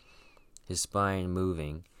see his spine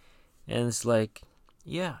moving, and it's like,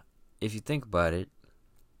 yeah, if you think about it,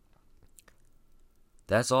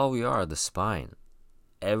 that's all we are, the spine.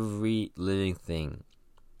 Every living thing,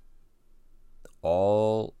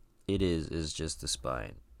 all it is just the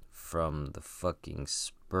spine. From the fucking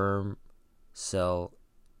sperm cell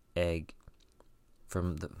egg,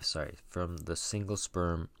 from the single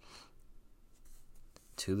sperm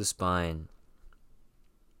to the spine,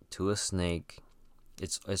 to a snake.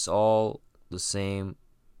 It's all the same.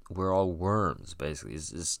 We're all worms, basically.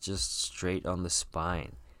 It's just straight on the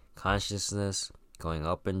spine. Consciousness going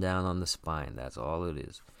up and down on the spine. That's all it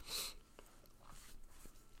is.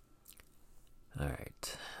 All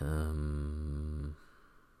right.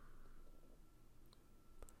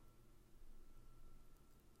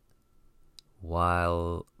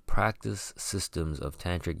 While practice systems of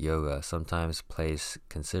tantric yoga sometimes place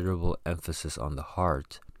considerable emphasis on the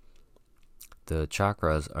heart, the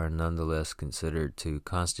chakras are nonetheless considered to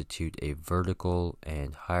constitute a vertical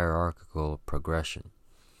and hierarchical progression.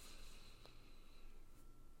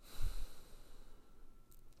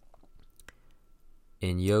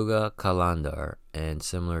 In Yoga Kalandar and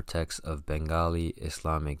similar texts of Bengali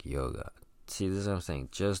Islamic yoga. See, this is what I'm saying.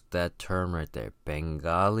 Just that term right there.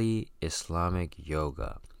 Bengali Islamic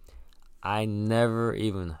yoga. I never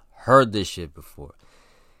even heard this shit before.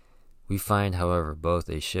 We find, however, both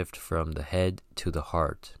a shift from the head to the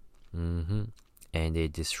heart, and a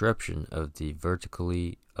disruption of the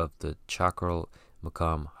vertically of the chakral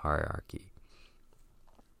makam hierarchy.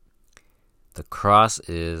 The cross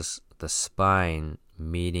is the spine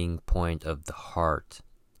meeting point of the heart,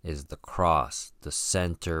 is the cross, the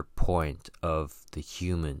center point of the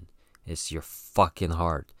human. It's your fucking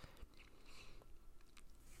heart.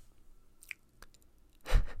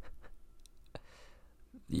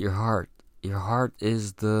 Your heart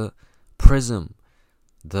is the prism,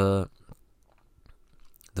 the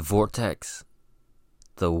vortex,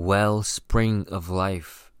 the wellspring of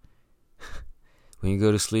life. When you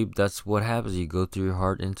go to sleep, that's what happens. You go through your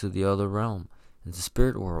heart into the other realm, into the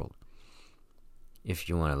spirit world, if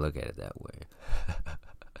you want to look at it that way.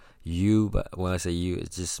 But when I say you,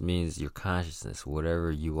 it just means your consciousness, whatever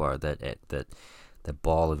you are, that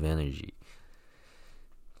ball of energy.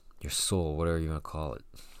 Your soul, whatever you want to call it.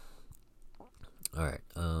 Alright,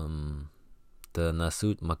 the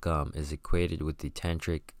Nasut Makam is equated with the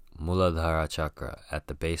tantric Muladhara chakra at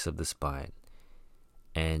the base of the spine,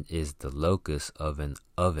 and is the locus of an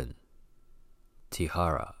oven,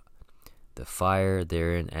 Tihara. The fire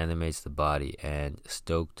therein animates the body, and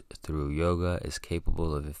stoked through yoga is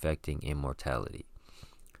capable of effecting immortality.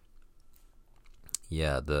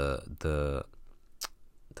 Yeah, the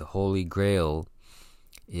Holy Grail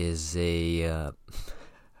is a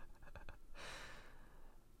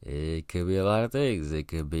it could be a lot of things. It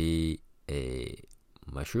could be a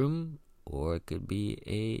mushroom, or it could be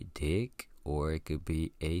a dick, or it could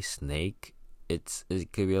be a snake. It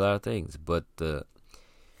could be a lot of things, but the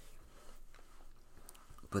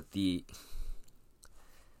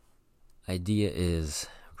idea is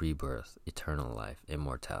rebirth, eternal life,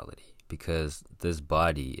 immortality, because this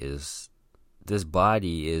body is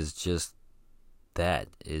just that,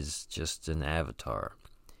 is just an avatar.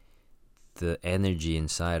 The energy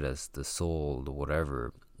inside us, the soul, the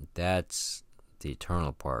whatever, that's the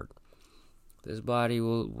eternal part. This body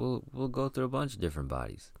will go through a bunch of different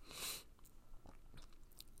bodies.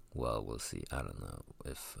 Well, we'll see. I don't know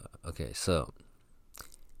if okay, so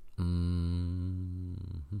the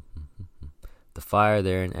fire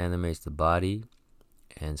therein animates the body,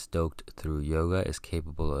 and stoked through yoga is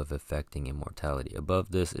capable of effecting immortality.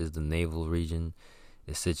 Above this is the navel region,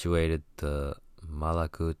 is situated the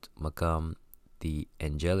Malakut Makam, the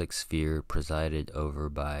angelic sphere presided over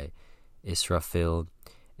by Israfil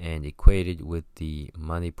and equated with the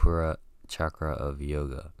Manipura chakra of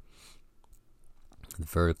yoga. The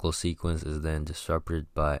vertical sequence is then disrupted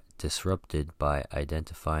by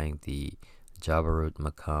identifying the Jabarut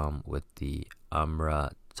Makam with the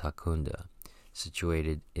Amra Takunda,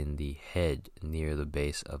 situated in the head near the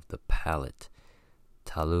base of the palate,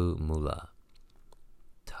 Talu Mula.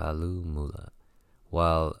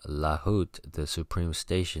 While Lahut, the supreme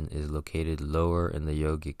station, is located lower in the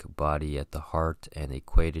yogic body at the heart and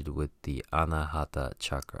equated with the Anahata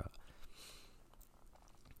chakra.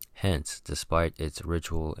 Hence, despite its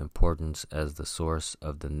ritual importance as the source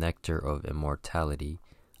of the nectar of immortality,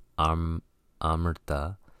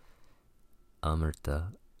 Amrita,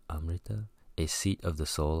 a seat of the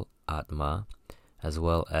soul, Atma, as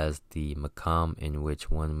well as the Makam in which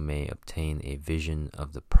one may obtain a vision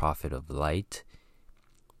of the Prophet of Light,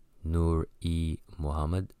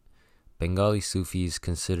 Nur-e-Muhammad, Bengali Sufis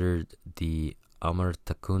considered the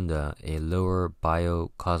Amartakunda a lower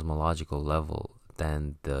bio-cosmological level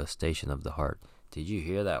than the station of the heart. Did you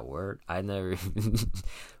hear that word? I never even...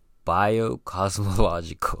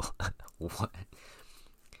 Bio-cosmological. What?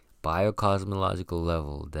 Bio-cosmological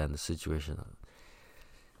level than the situation of...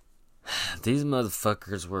 These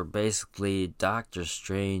motherfuckers were basically Doctor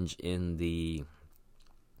Strange in the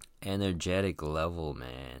energetic level,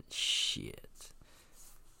 man. Shit.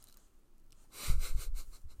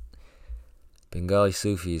 Bengali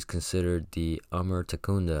Sufi is considered the Amar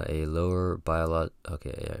Takunda, a lower biological.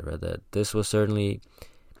 Okay, I read that. This was certainly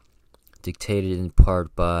dictated in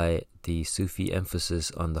part by the Sufi emphasis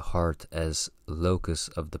on the heart as locus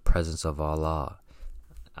of the presence of Allah.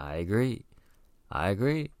 I agree.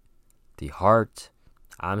 The heart,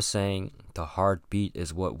 I'm saying the heartbeat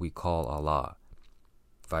is what we call Allah.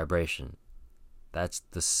 Vibration. That's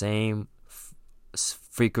the same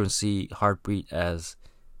frequency heartbeat as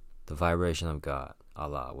the vibration of God,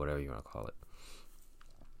 Allah, whatever you want to call it.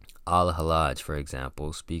 Al-Halaj, for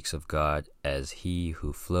example, speaks of God as he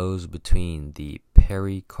who flows between the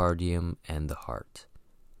pericardium and the heart,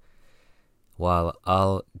 while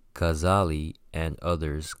Al-Ghazali and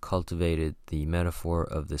others cultivated the metaphor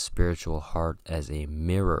of the spiritual heart as a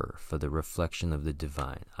mirror for the reflection of the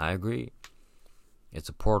divine. I agree. It's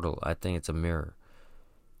a portal. I think it's a mirror.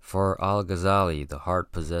 For Al-Ghazali, the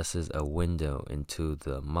heart possesses a window into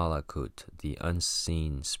the malakut, the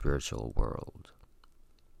unseen spiritual world.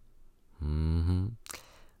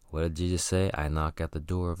 What did Jesus say? I knock at the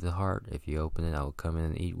door of the heart. If you open it, I will come in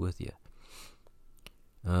and eat with you.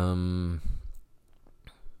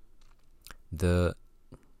 The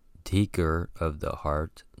dhikr of the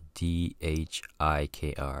heart,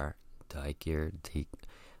 D-H-I-K-R, dhikr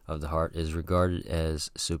of the heart, is regarded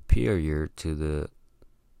as superior to the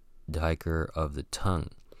dhikr of the tongue,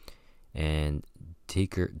 and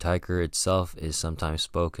dhikr itself is sometimes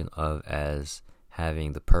spoken of as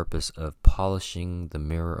having the purpose of polishing the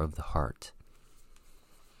mirror of the heart.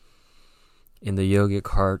 In the yogic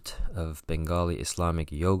heart of Bengali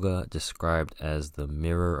Islamic yoga, described as the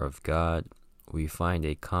mirror of God, we find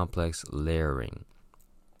a complex layering.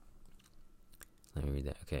 Let me read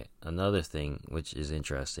that. Okay, another thing which is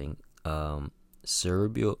interesting,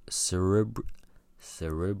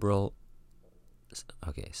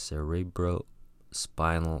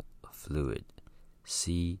 cerebrospinal fluid,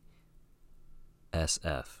 CSF,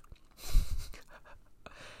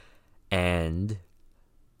 and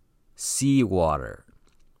seawater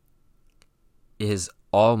is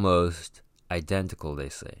almost identical, they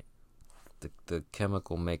say. The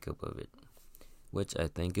chemical makeup of it, which I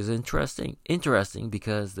think is interesting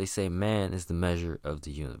because they say man is the measure of the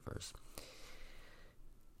universe.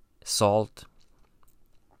 Salt,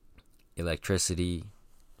 electricity,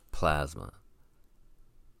 plasma.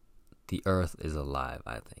 The earth is alive,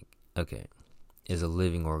 I think. Okay. Is a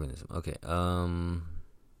living organism. Okay.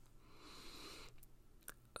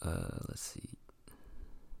 Let's see.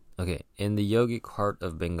 Okay. In the yogic heart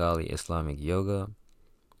of Bengali Islamic yoga,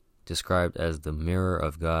 described as the mirror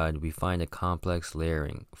of God, we find a complex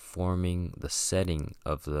layering. Forming the setting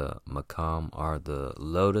of the makam are the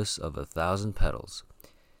lotus of 1,000 petals,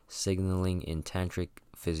 signaling in tantric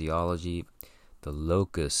physiology the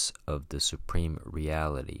locus of the supreme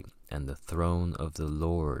reality and the throne of the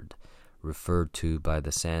Lord, referred to by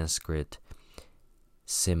the Sanskrit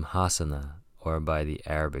simhasana or by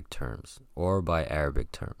Arabic terms.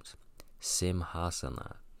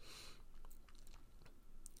 Simhasana,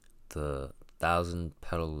 the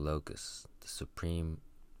 1,000-petal locus,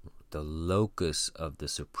 the locus of the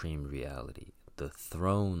supreme reality, the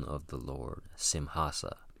throne of the Lord,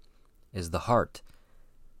 simhasa, is the heart.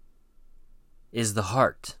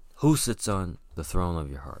 Who sits on the throne of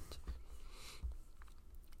your heart?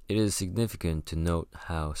 It is significant to note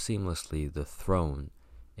how seamlessly the throne,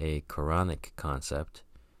 a Quranic concept,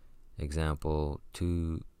 example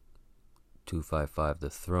 255, the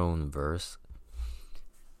throne verse,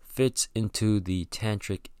 fits into the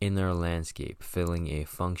tantric inner landscape, filling a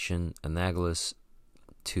function analogous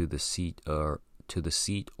to the seat or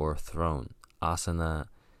throne, asana,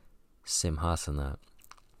 simhasana,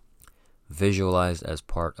 visualized as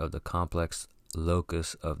part of the complex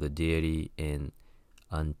locus of the deity in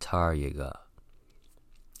Antaryaga,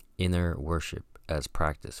 inner worship as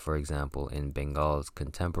practice, for example, in Bengal's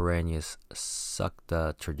contemporaneous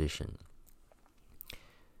Sakta tradition.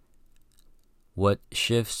 What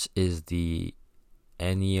shifts is the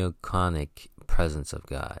aneoconic presence of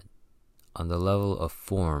God. On the level of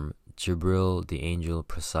form, Jibril, the angel,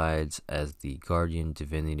 presides as the guardian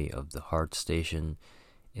divinity of the heart station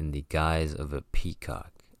in the guise of a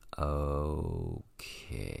peacock.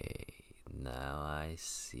 Okay, now I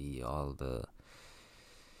see all the...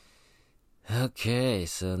 Okay,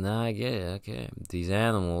 so now I get it. Okay, these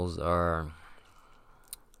animals are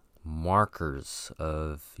markers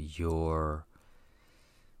of your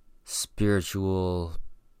spiritual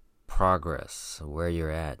progress, where you're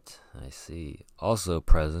at. I see. Also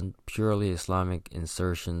present, purely Islamic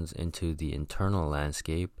insertions into the internal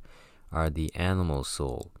landscape, are the animal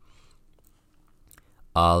soul,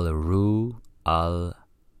 al-Ruh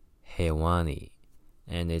al-Hewani,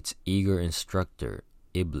 and its eager instructor,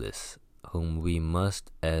 Iblis, whom we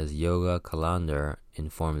must, as Yoga Kalandar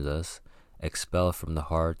informs us, expel from the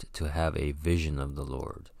heart to have a vision of the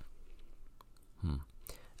Lord.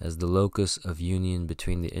 As the locus of union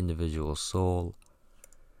between the individual soul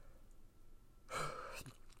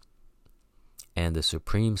and the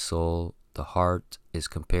Supreme Soul, the heart is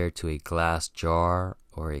compared to a glass jar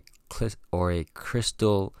or a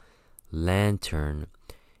crystal lantern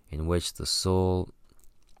in which the soul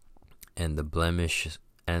and the blemishless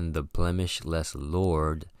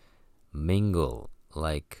Lord mingle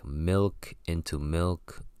like milk into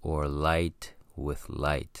milk or light with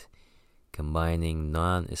light, combining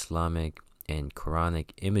non-Islamic and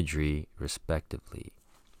Quranic imagery respectively.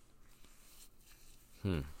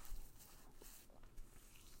 The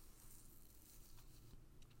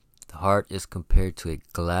heart is compared to a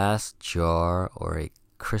glass jar or a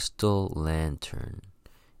crystal lantern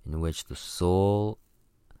in which the soul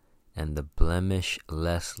and the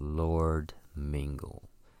blemishless Lord mingle.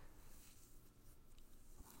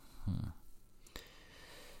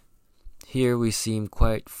 Here we seem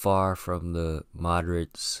quite far from the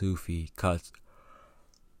moderate Sufi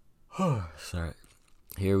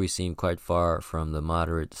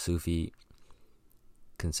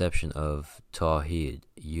conception of Tawheed,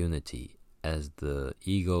 unity, as the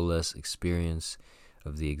egoless experience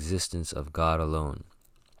of the existence of God alone.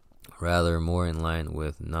 Rather, more in line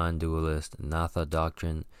with non-dualist Natha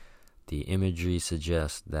doctrine, the imagery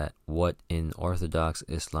suggests that what in Orthodox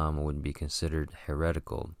Islam would be considered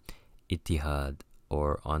heretical, Ittihad,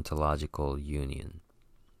 or ontological union.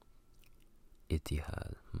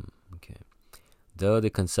 Ittihad. Okay. Though the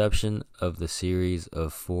conception of the series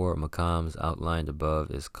of 4 maqams outlined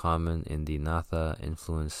above is common in the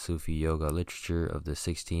Natha-influenced Sufi yoga literature of the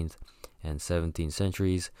 16th and 17th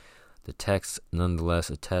centuries, the texts nonetheless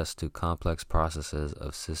attest to complex processes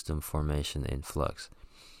of system formation and flux.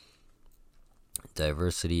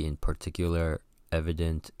 Diversity in particular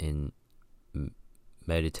evident in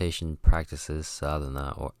meditation practices,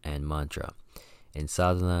 sadhana and mantra. In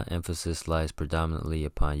sadhana, emphasis lies predominantly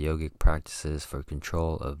upon yogic practices for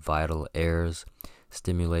control of vital airs,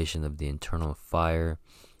 stimulation of the internal fire,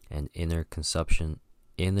 and inner consumption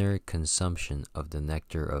of the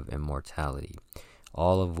nectar of immortality,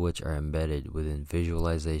 all of which are embedded within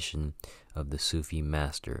visualization of the Sufi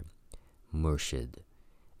master, Murshid,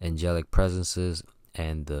 angelic presences,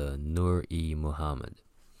 and the Nur-e-Muhammad.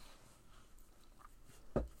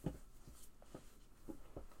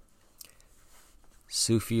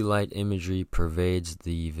 Sufi light imagery pervades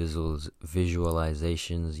the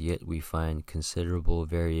visualizations, yet we find considerable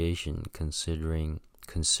variation concerning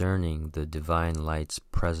the divine lights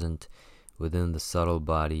present within the subtle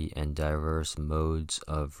body and diverse modes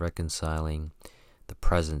of reconciling the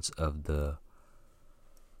presence of the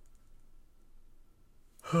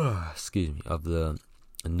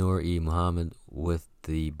Nur-e-Muhammad with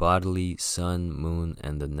the bodily sun, moon,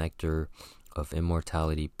 and the nectar of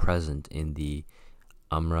immortality present in the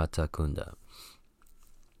Amrata Kunda.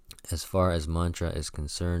 As far as mantra is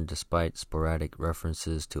concerned, despite sporadic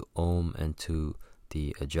references to Om and to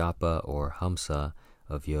the Ajapa or Hamsa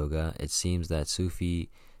of yoga, it seems that Sufi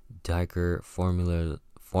Dhikr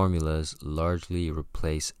formulas largely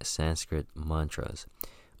replace Sanskrit mantras.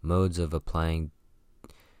 Modes of applying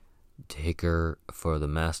Dhikr for the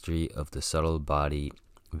mastery of the subtle body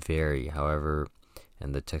vary, however,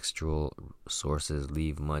 and the textual sources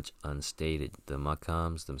leave much unstated. The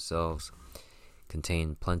maqams themselves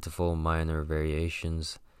contain plentiful minor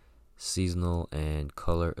variations. Seasonal and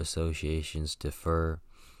color associations differ,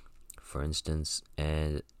 for instance,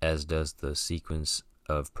 and as does the sequence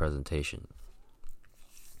of presentation.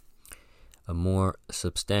 A more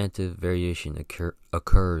substantive variation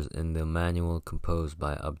occurs in the manual composed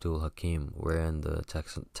by Abdul Hakim, wherein the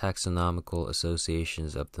taxonomical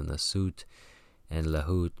associations of the Nasut and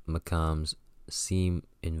Lahut maqams seem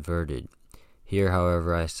inverted. Here,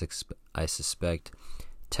 however, I suspect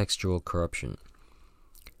textual corruption.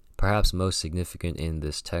 Perhaps most significant in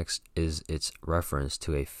this text is its reference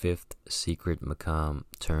to a 5th secret maqam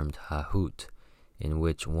termed Hahut, in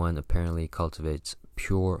which one apparently cultivates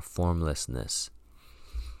pure formlessness.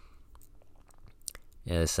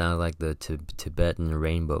 Yeah, it sounds like the Tibetan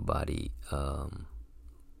rainbow body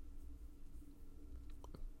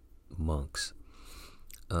monks.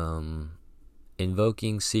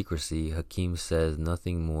 Invoking secrecy, Hakim says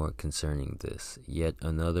nothing more concerning this. Yet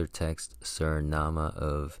another text, Surnama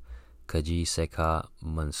of Kaji Sekha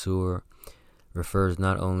Mansur, refers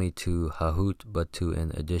not only to Hahut but to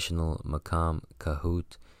an additional Maqam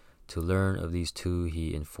Kahut. To learn of these two,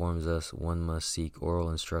 he informs us, one must seek oral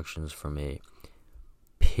instructions from a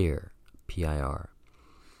Pir, P-I-R,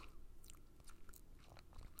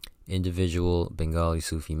 individual Bengali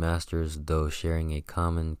Sufi masters, though sharing a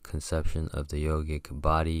common conception of the yogic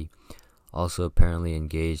body, also apparently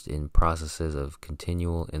engaged in processes of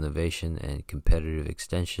continual innovation and competitive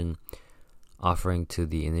extension, offering to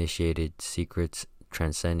the initiated secrets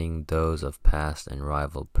transcending those of past and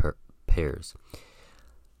rival pairs.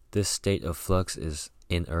 This state of flux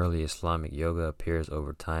in early Islamic yoga appears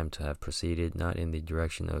over time to have proceeded not in the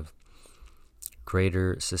direction of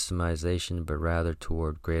greater systemization, but rather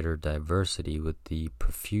toward greater diversity, with the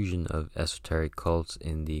profusion of esoteric cults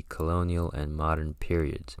in the colonial and modern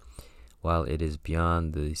periods. While it is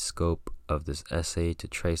beyond the scope of this essay to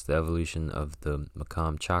trace the evolution of the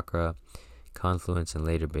Maqam Chakra confluence in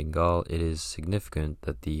later Bengal, it is significant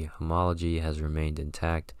that the homology has remained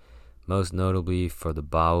intact, most notably for the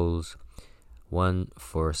Bauls, one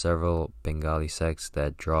for several Bengali sects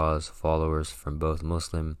that draws followers from both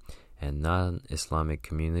Muslim and non-Islamic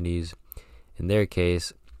communities. In their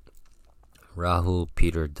case, Rahul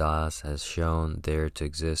Peter Das has shown there to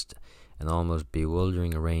exist an almost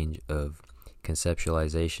bewildering range of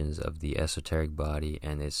conceptualizations of the esoteric body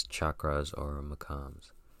and its chakras or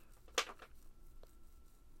maqams.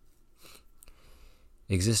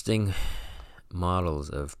 Existing models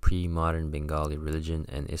of pre-modern Bengali religion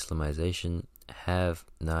and Islamization have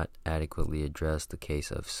not adequately addressed the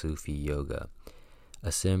case of Sufi yoga.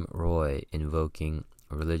 Asim Roy, invoking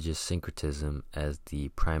religious syncretism as the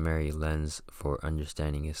primary lens for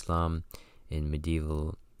understanding Islam in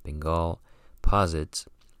medieval Bengal, posits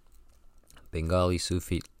Bengali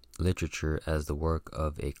Sufi literature as the work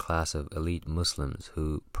of a class of elite Muslims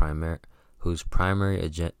whose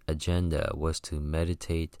primary agenda was to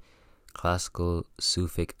meditate classical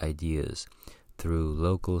Sufic ideas through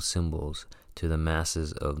local symbols to the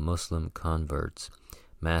masses of Muslim converts,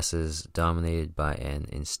 masses dominated by an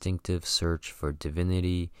instinctive search for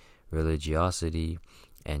divinity, religiosity,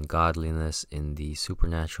 and godliness in the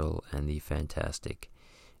supernatural and the fantastic.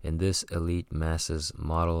 In this elite masses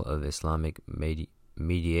model of Islamic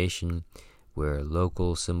mediation, where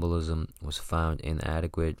local symbolism was found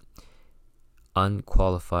inadequate,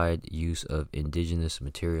 unqualified use of indigenous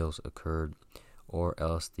materials occurred, or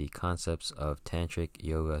else the concepts of tantric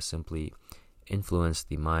yoga simply influenced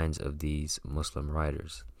the minds of these Muslim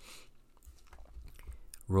writers.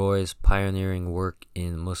 Roy's pioneering work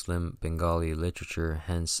in Muslim Bengali literature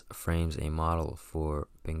hence frames a model for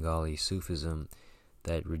Bengali Sufism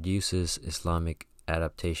that reduces Islamic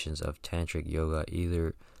adaptations of tantric yoga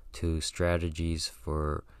either to strategies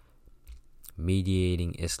for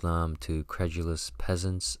mediating Islam to credulous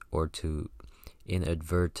peasants or to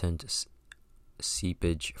inadvertent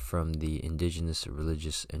seepage from the indigenous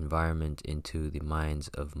religious environment into the minds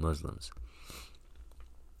of Muslims.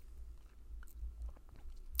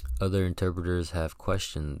 Other interpreters have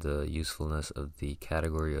questioned the usefulness of the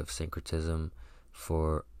category of syncretism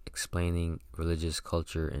for explaining religious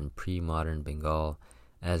culture in pre-modern Bengal,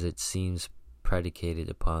 as it seems predicated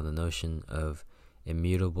upon the notion of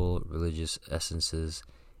immutable religious essences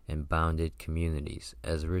and bounded communities.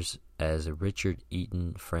 As Richard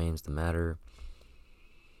Eaton frames the matter,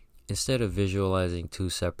 instead of visualizing two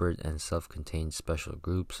separate and self-contained special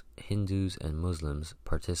groups, Hindus and Muslims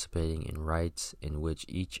participating in rites in which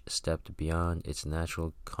each stepped beyond its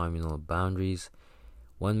natural communal boundaries,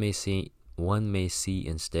 one may see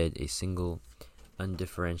instead a single,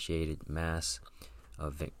 undifferentiated mass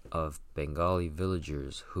of Bengali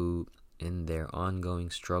villagers who, in their ongoing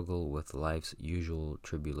struggle with life's usual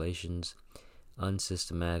tribulations,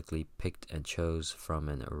 unsystematically picked and chose from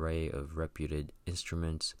an array of reputed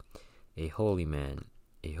instruments a holy man,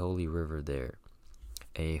 a holy river there,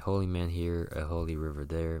 a holy man here, a holy river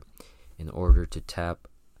there, in order to tap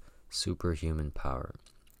superhuman power.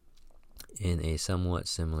 In a somewhat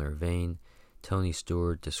similar vein, Tony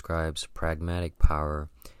Stewart describes pragmatic power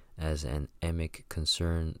as an emic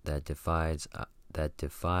concern that defies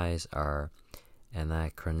our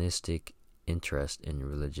anachronistic interest in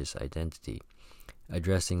religious identity.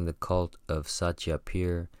 Addressing the cult of Satya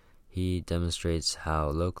Pir, he demonstrates how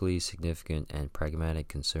locally significant and pragmatic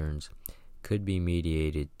concerns could be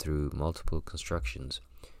mediated through multiple constructions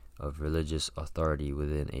of religious authority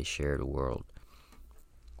within a shared world.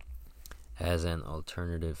 As an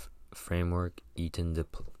alternative framework,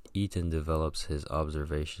 Eaton develops his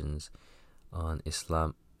observations on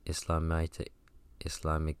Islamicate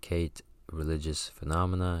religious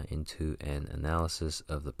phenomena into an analysis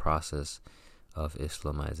of the process of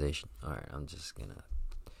Islamization. Alright, I'm just gonna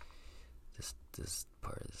this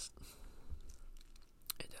part is,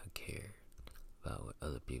 I don't care about what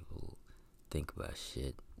other people think about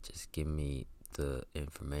shit. Just give me the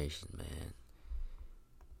information, man.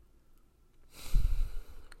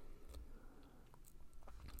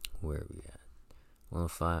 Where are we at?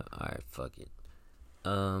 105. Alright, fuck it.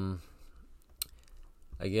 I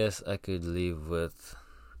guess I could leave with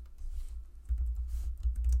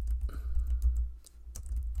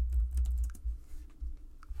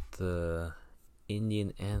the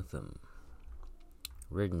Indian anthem,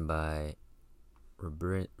 written by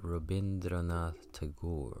Rabindranath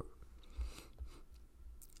Tagore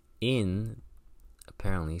in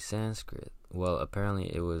apparently Sanskrit. Well,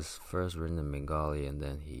 apparently it was first written in Bengali and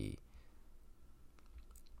then he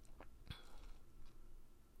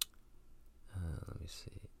let me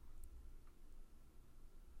see.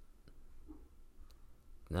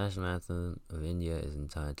 The national anthem of India is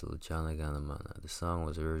entitled Jana Gana Mana. The song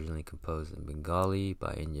was originally composed in Bengali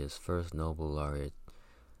by India's first Nobel laureate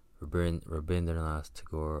Rabindranath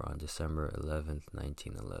Tagore on December 11th,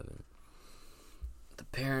 1911. The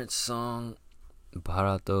parent song,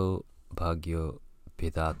 Bharato Bhagyo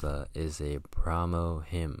Bidata, is a Brahmo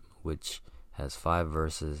hymn which has 5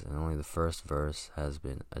 verses, and only the first verse has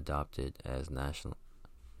been adopted as national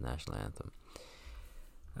anthem.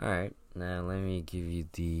 Alright, now let me give you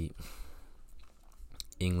the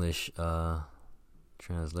English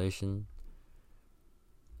translation.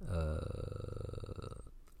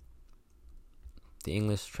 The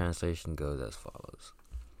English translation goes as follows.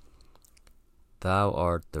 Thou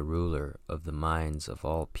art the ruler of the minds of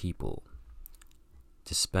all people,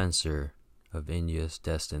 dispenser of India's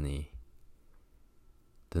destiny.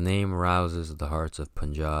 The name rouses the hearts of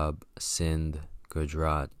Punjab, Sindh,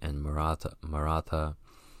 Gujarat, and Maratha,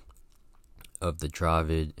 of the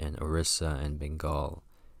Dravid and Orissa and Bengal.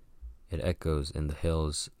 It echoes in the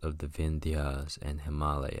hills of the Vindhyas and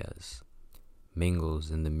Himalayas, mingles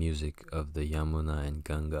in the music of the Yamuna and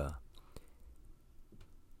Ganga,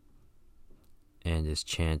 and is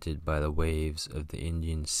chanted by the waves of the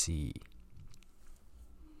Indian Sea.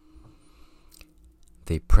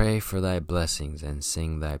 They pray for thy blessings and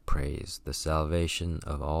sing thy praise. The salvation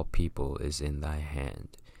of all people is in thy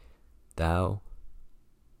hand. Thou,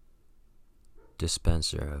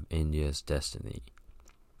 dispenser of India's destiny.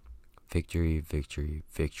 Victory, victory,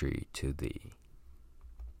 victory to thee.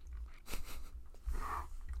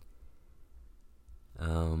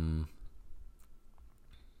 The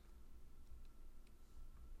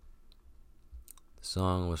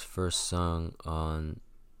song was first sung on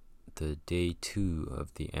the day 2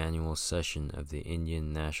 of the annual session of the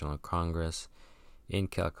Indian National Congress in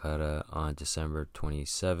Calcutta on December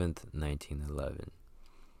 27th, 1911.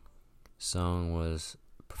 The song was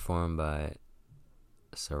performed by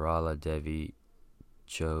Sarala Devi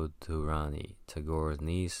Chaudhurani, Tagore's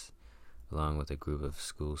niece, along with a group of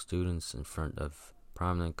school students in front of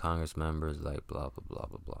prominent Congress members like blah blah blah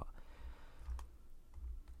blah blah.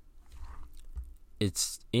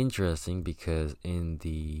 It's interesting because in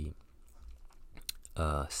the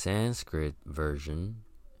Sanskrit version,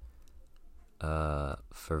 for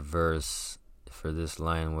this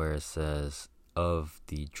line where it says of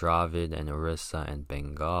the Dravid and Orissa and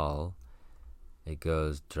Bengal, it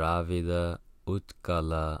goes Dravida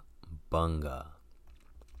Utkala Banga,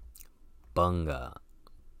 Bangala,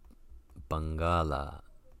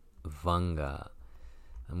 Vanga.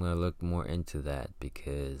 I'm gonna look more into that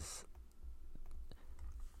because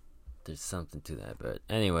there's something to that. But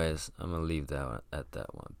anyways, I'm gonna leave that one at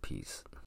that one. Peace.